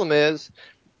problem is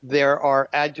there are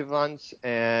adjuvants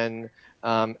and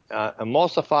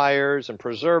emulsifiers and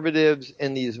preservatives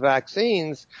in these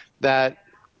vaccines that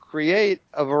create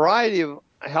a variety of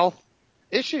health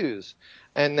issues.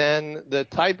 And then the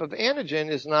type of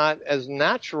antigen is not as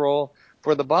natural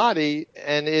for the body,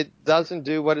 and it doesn't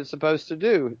do what it's supposed to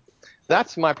do.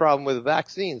 That's my problem with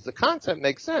vaccines. The concept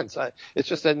makes sense. It's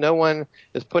just that no one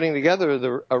is putting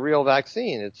together a real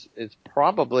vaccine. It's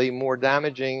probably more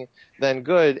damaging than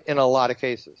good in a lot of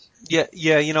cases. Yeah,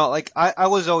 like I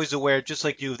was always aware, just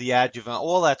like you, of the adjuvant,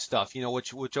 all that stuff,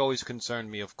 which always concerned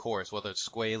me, of course, whether it's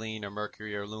squalene or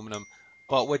mercury or aluminum.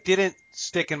 But what didn't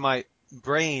stick in my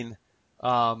brain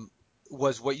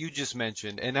was what you just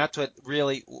mentioned, and that's what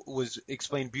really was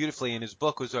explained beautifully in his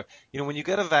book. Was when you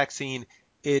get a vaccine,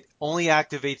 it only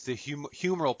activates the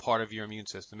humoral part of your immune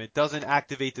system. It doesn't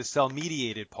activate the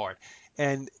cell-mediated part,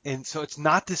 and so it's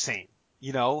not the same.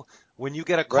 When you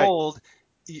get a Right. cold,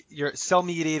 your cell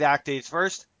mediated activates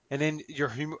first, and then your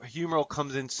humoral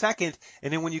comes in second,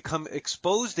 and then when you come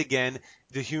exposed again,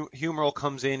 the humoral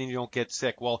comes in and you don't get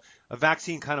sick. Well, a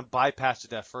vaccine kind of bypasses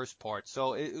that first part,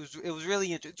 so it was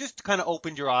really just kind of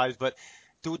opened your eyes. But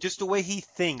just the way he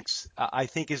thinks, I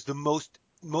think, is the most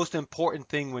important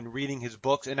thing when reading his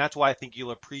books, and that's why I think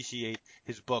you'll appreciate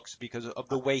his books because of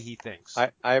the way he thinks.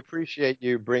 I appreciate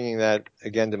you bringing that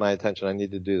again to my attention. I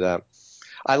need to do that.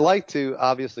 I like to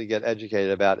obviously get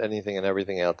educated about anything and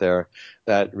everything out there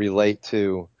that relate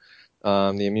to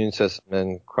the immune system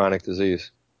and chronic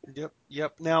disease.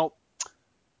 Yep. Now,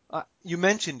 you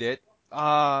mentioned it.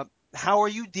 How are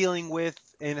you dealing with,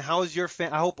 and how is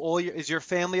I hope is your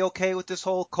family okay with this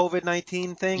whole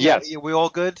COVID-19 thing? Yes, We all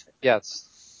good?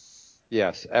 yes,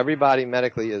 yes. Everybody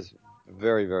medically is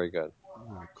very, very good.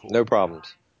 All right, cool. No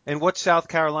problems. And what's South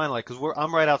Carolina like? Because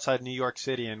I'm right outside New York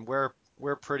City, and we're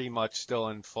pretty much still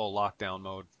in full lockdown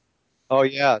mode. Oh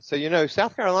yeah. So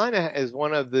South Carolina is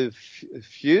one of the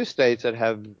few states that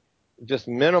have just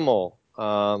minimal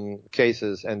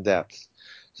cases and deaths.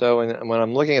 So when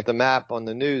I'm looking at the map on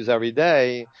the news every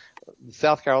day,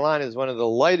 South Carolina is one of the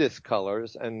lightest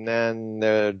colors, and then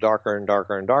there are darker and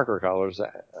darker and darker colors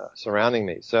surrounding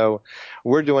me. So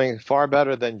we're doing far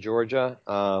better than Georgia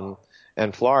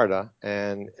and Florida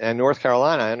and North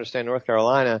Carolina. I understand North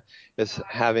Carolina is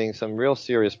having some real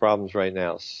serious problems right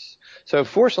now. So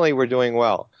fortunately, we're doing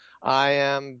well. I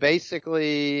am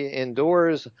basically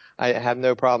indoors. I have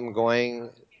no problem going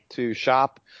to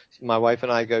shop. My wife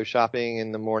and I go shopping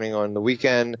in the morning on the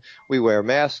weekend. We wear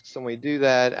masks and we do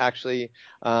that. Actually,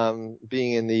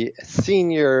 being in the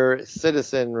senior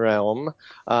citizen realm,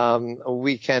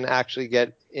 we can actually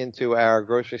get into our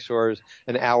grocery stores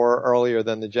an hour earlier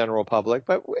than the general public,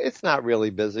 but it's not really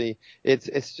busy.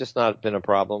 It's just not been a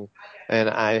problem. And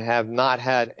I have not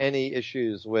had any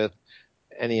issues with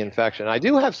any infection. I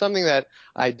do have something that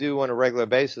I do on a regular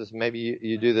basis. Maybe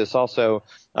you do this also.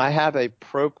 I have a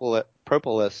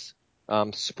propolis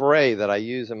spray that I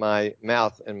use in my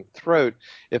mouth and throat.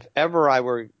 If ever I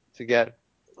were to get,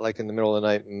 like in the middle of the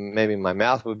night, maybe my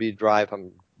mouth would be dry if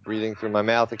I'm breathing through my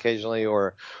mouth occasionally,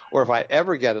 or if I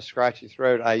ever get a scratchy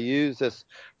throat, I use this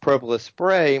propolis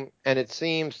spray, and it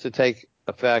seems to take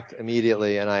effect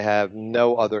immediately, and I have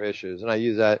no other issues. And I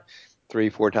use that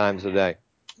 3-4 times a day.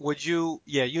 Would you?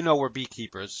 Yeah, you know we're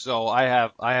beekeepers, so I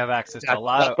have access to a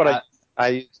lot That's of what I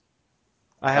I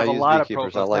I have a use lot of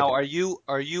beekeepers. I profiles. like Now, it,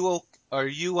 are you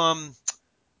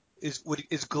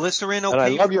is glycerin and I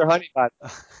okay? love your honey pot.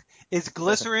 Is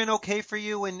glycerin okay for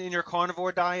you in your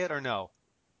carnivore diet or no?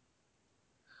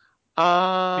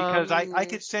 Because I Um,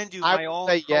 could send you I my would own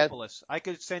say yes. propolis. I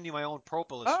could send you my own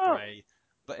propolis Oh, spray,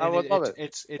 but I and would love it.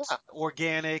 it's Yeah.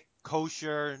 organic,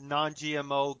 kosher,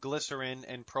 non-GMO glycerin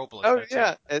and propolis. Oh That's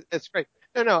it. yeah, it's great.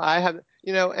 No, I have,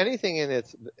 anything in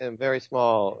its in very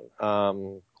small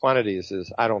quantities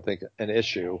is, I don't think, an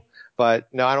issue. But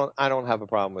no, I don't have a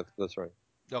problem with glycerin.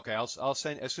 Okay, I'll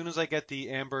send as soon as I get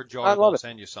the amber I jars. love I'll it.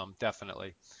 send you some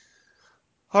definitely.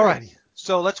 All Great. righty.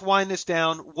 So let's wind this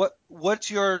down. What's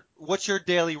your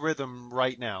daily rhythm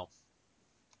right now?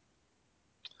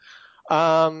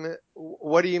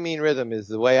 What do you mean rhythm? Is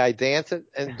the way I dance it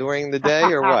and during the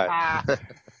day, or what?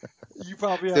 You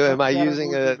probably have So much am I better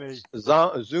using mood than a me.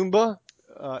 Zumba?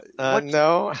 What's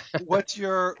No. what's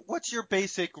your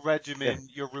basic Yeah. regimen,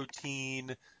 your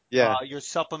routine, Yeah. your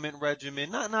supplement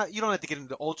regimen? Not you don't have to get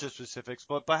into ultra specifics,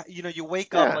 but you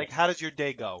wake up Yeah. like how does your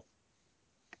day go?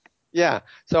 Yeah.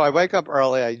 So I wake up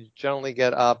early. I generally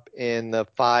get up in the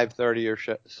 5:30 or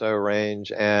so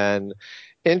range. And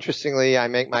interestingly, I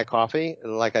make my coffee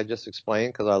like I just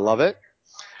explained because I love it.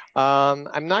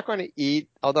 I'm not going to eat,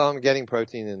 although I'm getting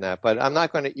protein in that, but I'm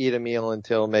not going to eat a meal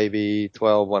until maybe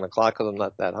 12, 1 o'clock because I'm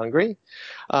not that hungry.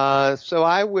 So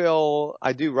I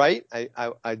do write.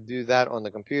 I do that on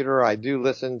the computer. I do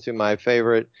listen to my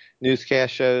favorite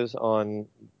newscast shows on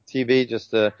TV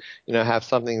just to, have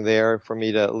something there for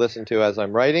me to listen to as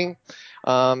I'm writing.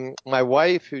 My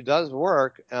wife, who does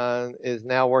work, is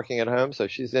now working at home. So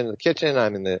she's in the kitchen.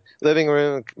 I'm in the living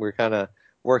room. We're kind of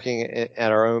working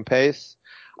at our own pace.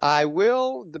 I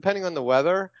will, depending on the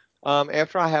weather,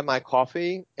 after I have my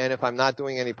coffee, and if I'm not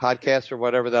doing any podcasts or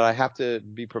whatever that I have to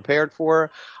be prepared for,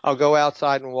 I'll go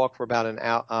outside and walk for about an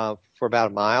hour, for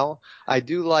about a mile. I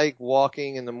do like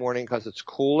walking in the morning because it's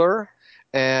cooler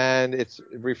and it's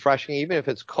refreshing. Even if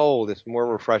it's cold, it's more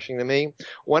refreshing to me.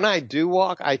 When I do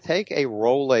walk, I take a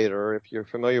rollator. If you're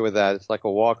familiar with that, it's like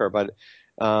a walker, but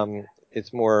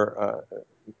it's more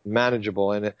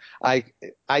manageable. And I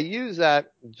use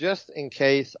that just in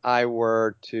case I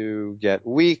were to get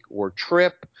weak or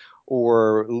trip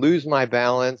or lose my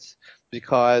balance,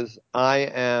 because I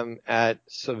am at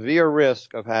severe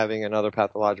risk of having another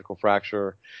pathological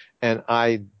fracture, and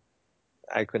I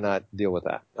could not deal with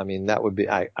that. I mean, that would be,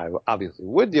 I obviously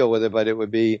would deal with it, but it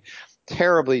would be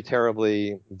terribly,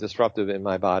 terribly disruptive in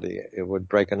my body. It would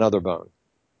break another bone.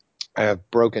 I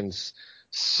have broken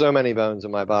so many bones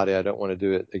in my body. I don't want to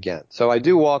do it again. So I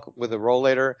do walk with a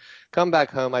rollator, come back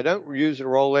home. I don't use a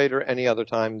rollator any other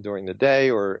time during the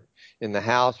day or in the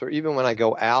house, or even when I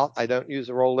go out, I don't use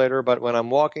a rollator, but when I'm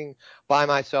walking by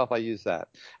myself, I use that.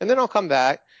 And then I'll come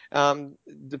back.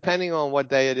 Depending on what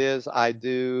day it is, I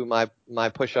do my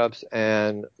push-ups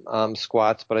and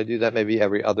squats, but I do that maybe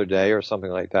every other day or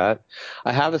something like that.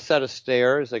 I have a set of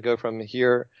stairs that go from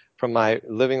my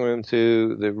living room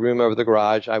to the room over the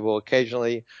garage. I will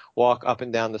occasionally walk up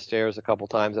and down the stairs a couple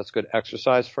times. That's good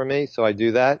exercise for me, so I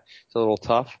do that. It's a little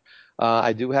tough.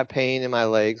 I do have pain in my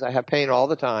legs. I have pain all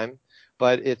the time,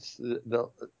 but it's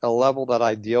a level that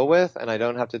I deal with, and I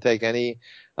don't have to take any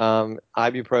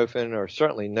ibuprofen, or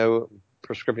certainly no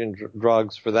prescription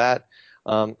drugs for that,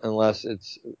 unless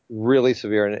it's really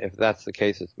severe. And if that's the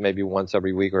case, it's maybe once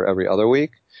every week or every other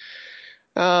week.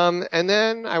 And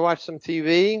then I watch some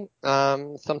TV.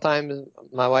 Sometimes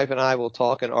my wife and I will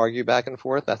talk and argue back and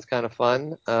forth. That's kind of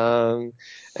fun. And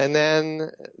then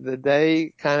the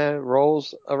day kind of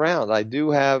rolls around. I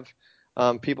do have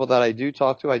people that I do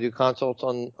talk to. I do consults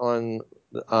on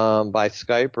by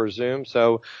Skype or Zoom.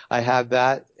 So I have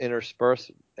that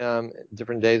interspersed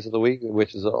different days of the week,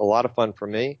 which is a lot of fun for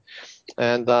me.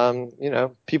 And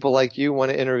people like you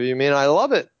want to interview me, and I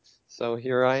love it. So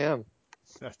here I am.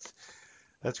 That's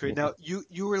that's great. Now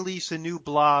you release a new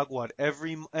blog what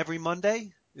every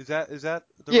Monday? Is that the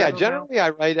Yeah, rhythm now? generally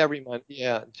I write every Monday.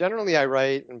 Yeah, generally I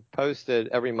write and post it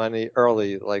every Monday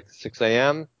early, like 6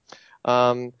 a.m.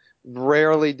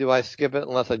 Rarely do I skip it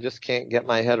unless I just can't get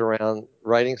my head around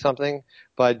writing something.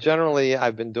 But generally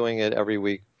I've been doing it every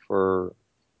week for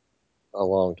a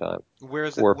long time, Where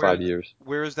is it? 4 or 5 years.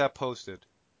 Where is that posted?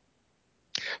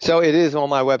 So it is on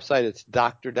my website. It's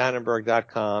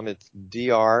drdannenberg.com. It's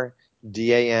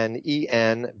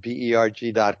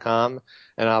DRDANENBERG.com.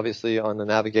 And obviously on the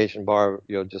navigation bar,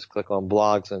 you'll just click on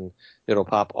blogs and it'll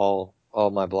pop all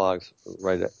my blogs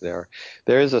right there.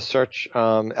 There is a search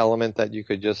element that you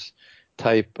could just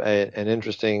type an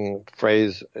interesting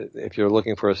phrase if you're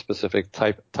looking for a specific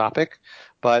topic.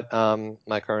 But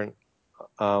my current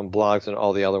blogs and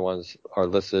all the other ones are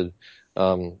listed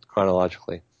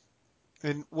chronologically.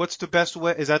 And what's the best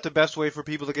way? Is that the best way for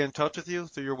people to get in touch with you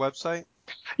through your website?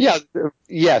 Yeah,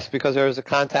 yes, because there is a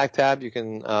contact tab. You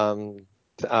can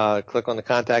click on the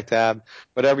contact tab.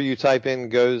 Whatever you type in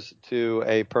goes to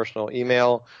a personal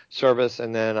email service,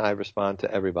 and then I respond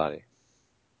to everybody.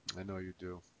 I know you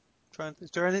do.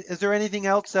 Is there anything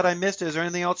else that I missed? Is there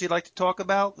anything else you'd like to talk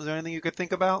about? Is there anything you could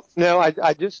think about? No,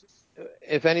 I just,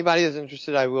 if anybody is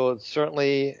interested, I will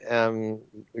certainly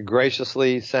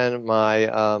graciously send my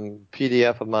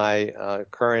PDF of my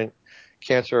current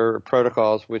cancer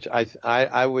protocols, which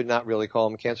I would not really call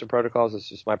them cancer protocols. It's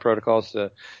just my protocols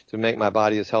to make my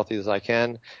body as healthy as I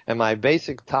can. And my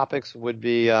basic topics would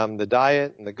be the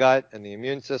diet and the gut and the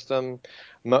immune system,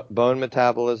 bone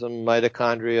metabolism,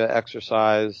 mitochondria,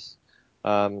 exercise.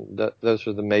 Those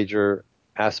are the major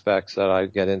aspects that I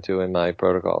get into in my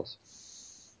protocols.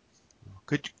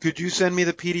 Could you send me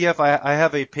the PDF? I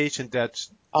have a patient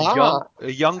that's a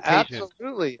young patient.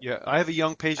 Absolutely. Yeah, I have a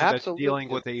young patient that's dealing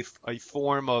Absolutely. with a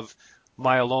form of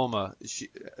myeloma.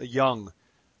 Young,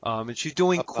 and she's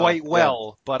doing quite Yeah.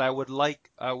 well. But I would like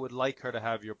her to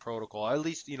have your protocol, at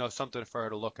least something for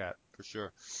her to look at for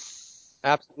sure.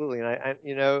 Absolutely.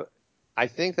 And I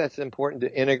think that's important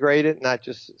to integrate it, not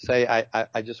just say,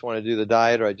 I just want to do the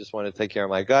diet or I just want to take care of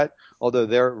my gut, although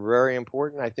they're very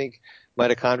important. I think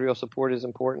mitochondrial support is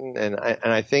important. And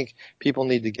I think people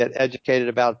need to get educated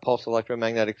about pulse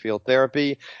electromagnetic field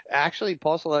therapy. Actually,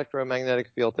 pulse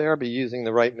electromagnetic field therapy using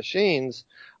the right machines,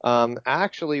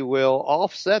 actually will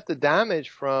offset the damage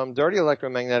from dirty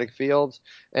electromagnetic fields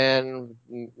and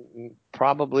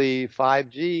probably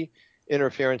 5G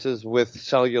interferences with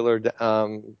cellular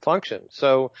function.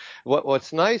 So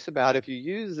what's nice about if you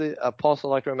use a pulse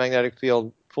electromagnetic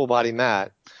field full body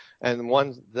mat and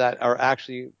ones that are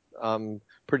actually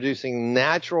producing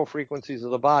natural frequencies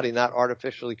of the body, not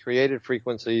artificially created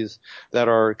frequencies that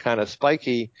are kind of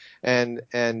spiky, and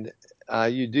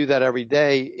you do that every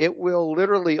day, it will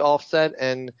literally offset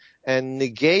and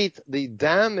negate the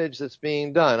damage that's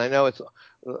being done. I know it's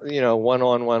one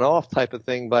on, one off type of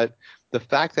thing, but the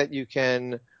fact that you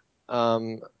can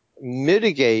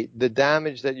mitigate the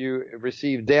damage that you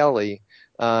receive daily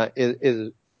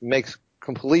makes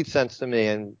complete sense to me.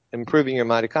 And improving your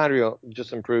mitochondria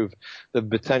just improve the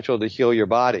potential to heal your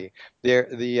body.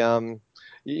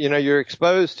 You're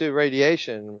exposed to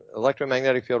radiation,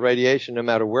 electromagnetic field radiation, no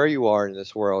matter where you are in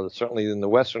this world, certainly in the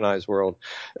westernized world.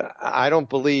 I don't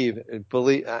believe,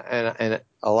 and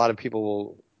a lot of people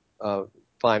will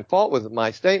find fault with my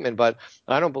statement, but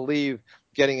I don't believe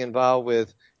getting involved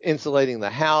with insulating the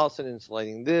house and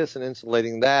insulating this and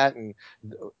insulating that and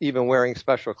even wearing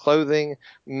special clothing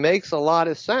makes a lot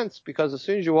of sense, because as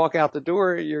soon as you walk out the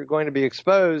door, you're going to be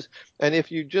exposed. And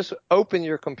if you just open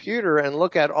your computer and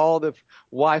look at all the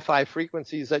Wi-Fi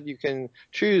frequencies that you can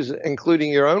choose,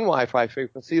 including your own Wi-Fi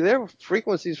frequency, there are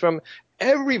frequencies from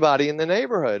everybody in the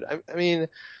neighborhood. I mean,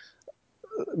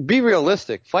 be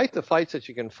realistic. Fight the fights that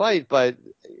you can fight, but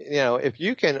if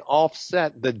you can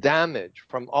offset the damage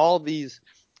from all these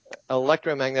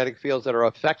electromagnetic fields that are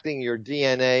affecting your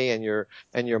DNA and your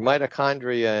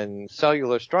mitochondria and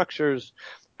cellular structures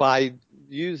by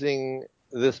using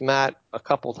this mat a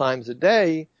couple times a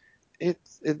day, it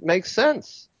makes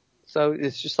sense. So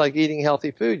it's just like eating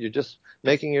healthy food. You're just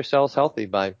making your cells healthy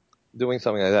by doing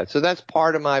something like that. So that's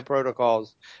part of my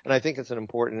protocols, and I think it's an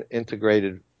important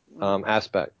integrated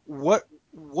aspect.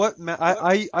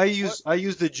 I use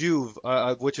the Juve,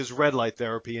 which is red light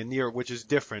therapy, and which is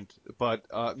different. But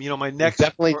my It's next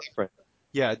definitely different.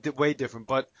 yeah, way different.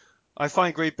 But I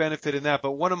find great benefit in that.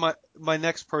 But one of my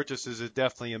next purchases is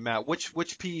definitely a mat. Which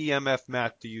PEMF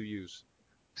mat do you use?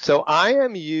 So I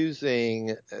am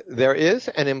using. There is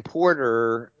an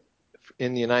importer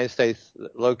in the United States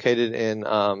located in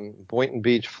Boynton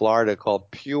Beach, Florida, called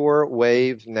Pure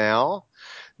Wave Now.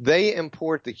 They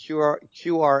import the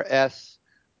QRS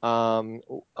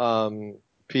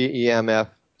PEMF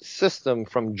system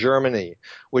from Germany,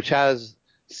 which has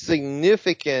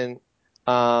significant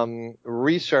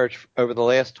research over the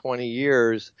last 20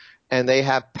 years, and they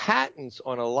have patents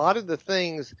on a lot of the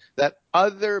things that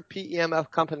other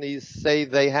PEMF companies say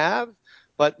they have,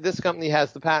 but this company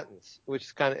has the patents, which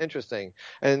is kind of interesting.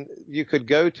 And you could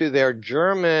go to their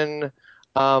German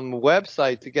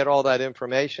website to get all that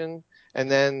information, and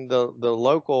then the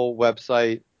local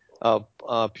website of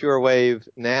Pure Wave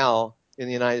Now in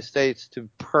the United States to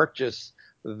purchase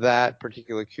that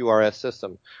particular QRS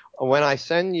system. When I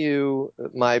send you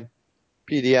my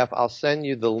PDF, I'll send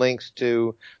you the links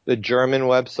to the German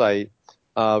website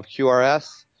of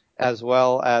QRS as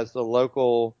well as the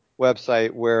local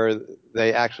website where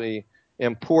they actually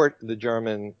import the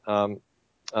German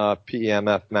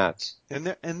PEMF mats. And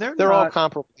they're all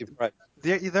comparably priced.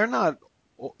 they're not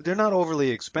overly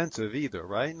expensive either,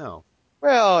 right? No.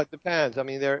 Well, it depends. I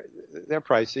mean, they're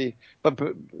pricey, but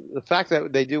the fact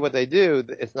that they do what they do,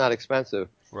 it's not expensive.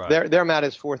 Right. Their mat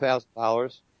is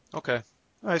 $4,000. Okay. All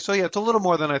right. So yeah, it's a little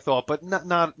more than I thought, but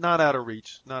not out of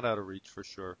reach. Not out of reach for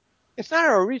sure. It's not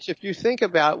out of reach if you think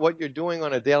about what you're doing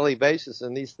on a daily basis,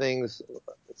 and these things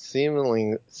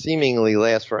seemingly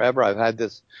last forever. I've had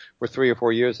this for 3 or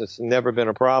 4 years. It's never been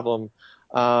a problem.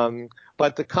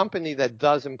 But the company that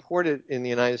does import it in the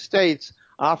United States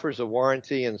offers a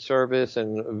warranty and service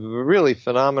and really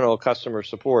phenomenal customer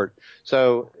support.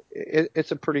 So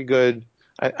it's a pretty good,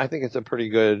 I think it's a pretty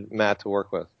good mat to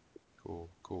work with.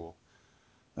 Cool.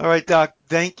 All right, Doc,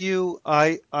 thank you.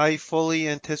 I fully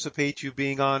anticipate you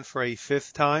being on for a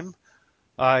fifth time.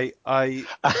 I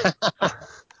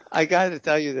I got to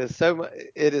tell you this.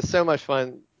 It is so much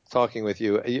fun talking with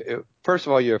you. First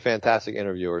of all, you're a fantastic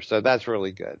interviewer, so that's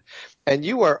really good. And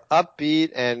you are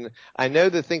upbeat, and I know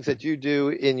the things that you do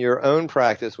in your own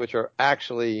practice, which are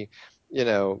actually,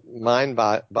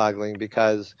 mind-boggling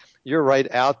because you're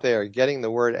right out there getting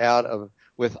the word out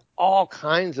with all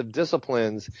kinds of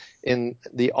disciplines in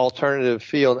the alternative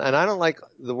field. And I don't like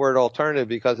the word alternative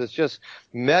because it's just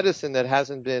medicine that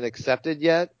hasn't been accepted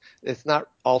yet. It's not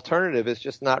alternative. It's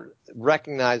just not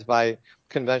recognized by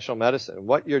conventional medicine.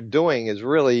 What you're doing is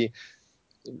really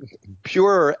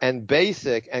pure and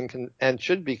basic and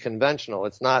should be conventional.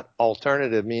 It's not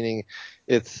alternative, meaning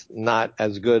it's not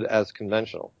as good as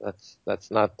conventional. That's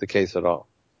not the case at all.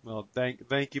 Well,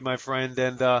 thank you, my friend,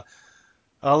 and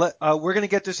we're gonna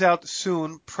get this out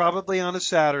soon, probably on a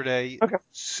Saturday. Okay.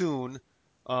 Soon.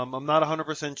 I'm not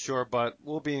 100% sure, but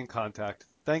we'll be in contact.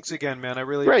 Thanks again, man. I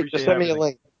really Great. appreciate Just send me a everything.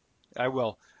 link. I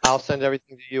will. I'll send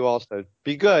everything to you also.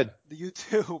 Be good. You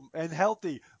too, and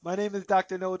healthy. My name is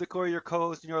Dr. Noah Decor, your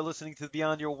co-host, and you're listening to the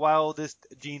Beyond Your Wildest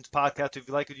Genes podcast. If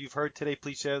you like what you've heard today,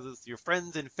 please share this with your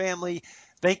friends and family.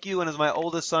 Thank you, and as my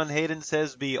oldest son Hayden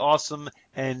says, be awesome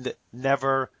and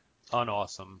never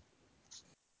unawesome.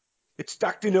 It's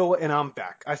Dr. Noah, and I'm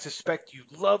back. I suspect you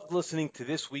loved listening to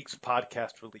this week's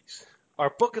podcast release.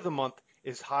 Our book of the month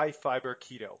is High Fiber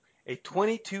Keto, a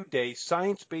 22-day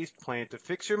science-based plan to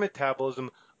fix your metabolism,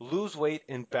 lose weight,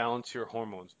 and balance your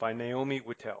hormones by Naomi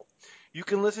Whittel. You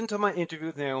can listen to my interview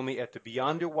with Naomi at the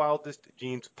Beyond Your Wildest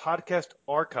Genes podcast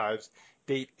archives,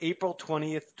 date April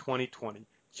 20th, 2020,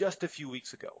 just a few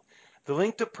weeks ago. The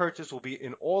link to purchase will be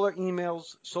in all our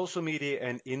emails, social media,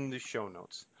 and in the show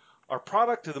notes. Our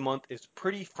product of the month is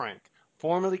Pretty Frank,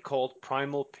 formerly called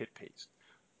Primal Pit Paste.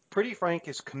 Pretty Frank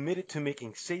is committed to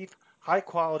making safe, high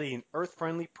quality, and earth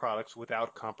friendly products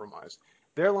without compromise.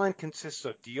 Their line consists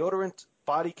of deodorant,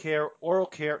 body care, oral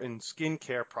care, and skin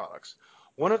care products.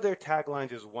 One of their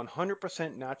taglines is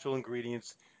 100% natural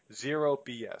ingredients, zero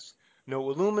BS. No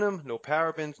aluminum, no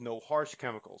parabens, no harsh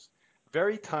chemicals.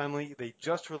 Very timely, they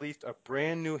just released a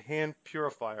brand new hand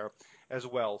purifier as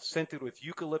well, scented with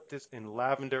eucalyptus and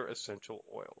lavender essential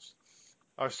oils.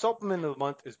 Our supplement of the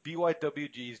month is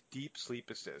BYWG's Deep Sleep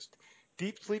Assist.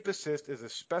 Deep Sleep Assist is a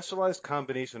specialized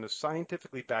combination of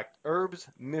scientifically backed herbs,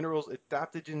 minerals,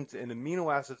 adaptogens, and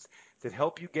amino acids that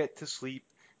help you get to sleep,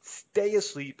 stay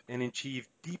asleep, and achieve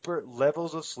deeper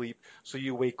levels of sleep so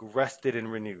you wake rested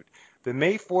and renewed. The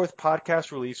May 4th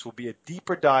podcast release will be a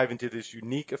deeper dive into this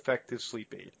unique, effective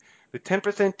sleep aid. The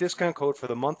 10% discount code for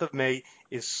the month of May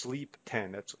is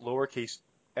SLEEP10. That's lowercase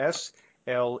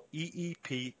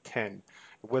SLEEP 10,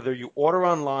 whether you order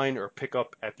online or pick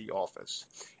up at the office.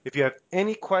 If you have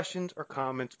any questions or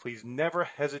comments, please never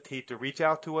hesitate to reach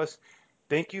out to us.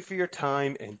 Thank you for your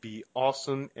time, and be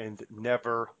awesome and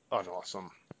never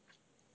unawesome.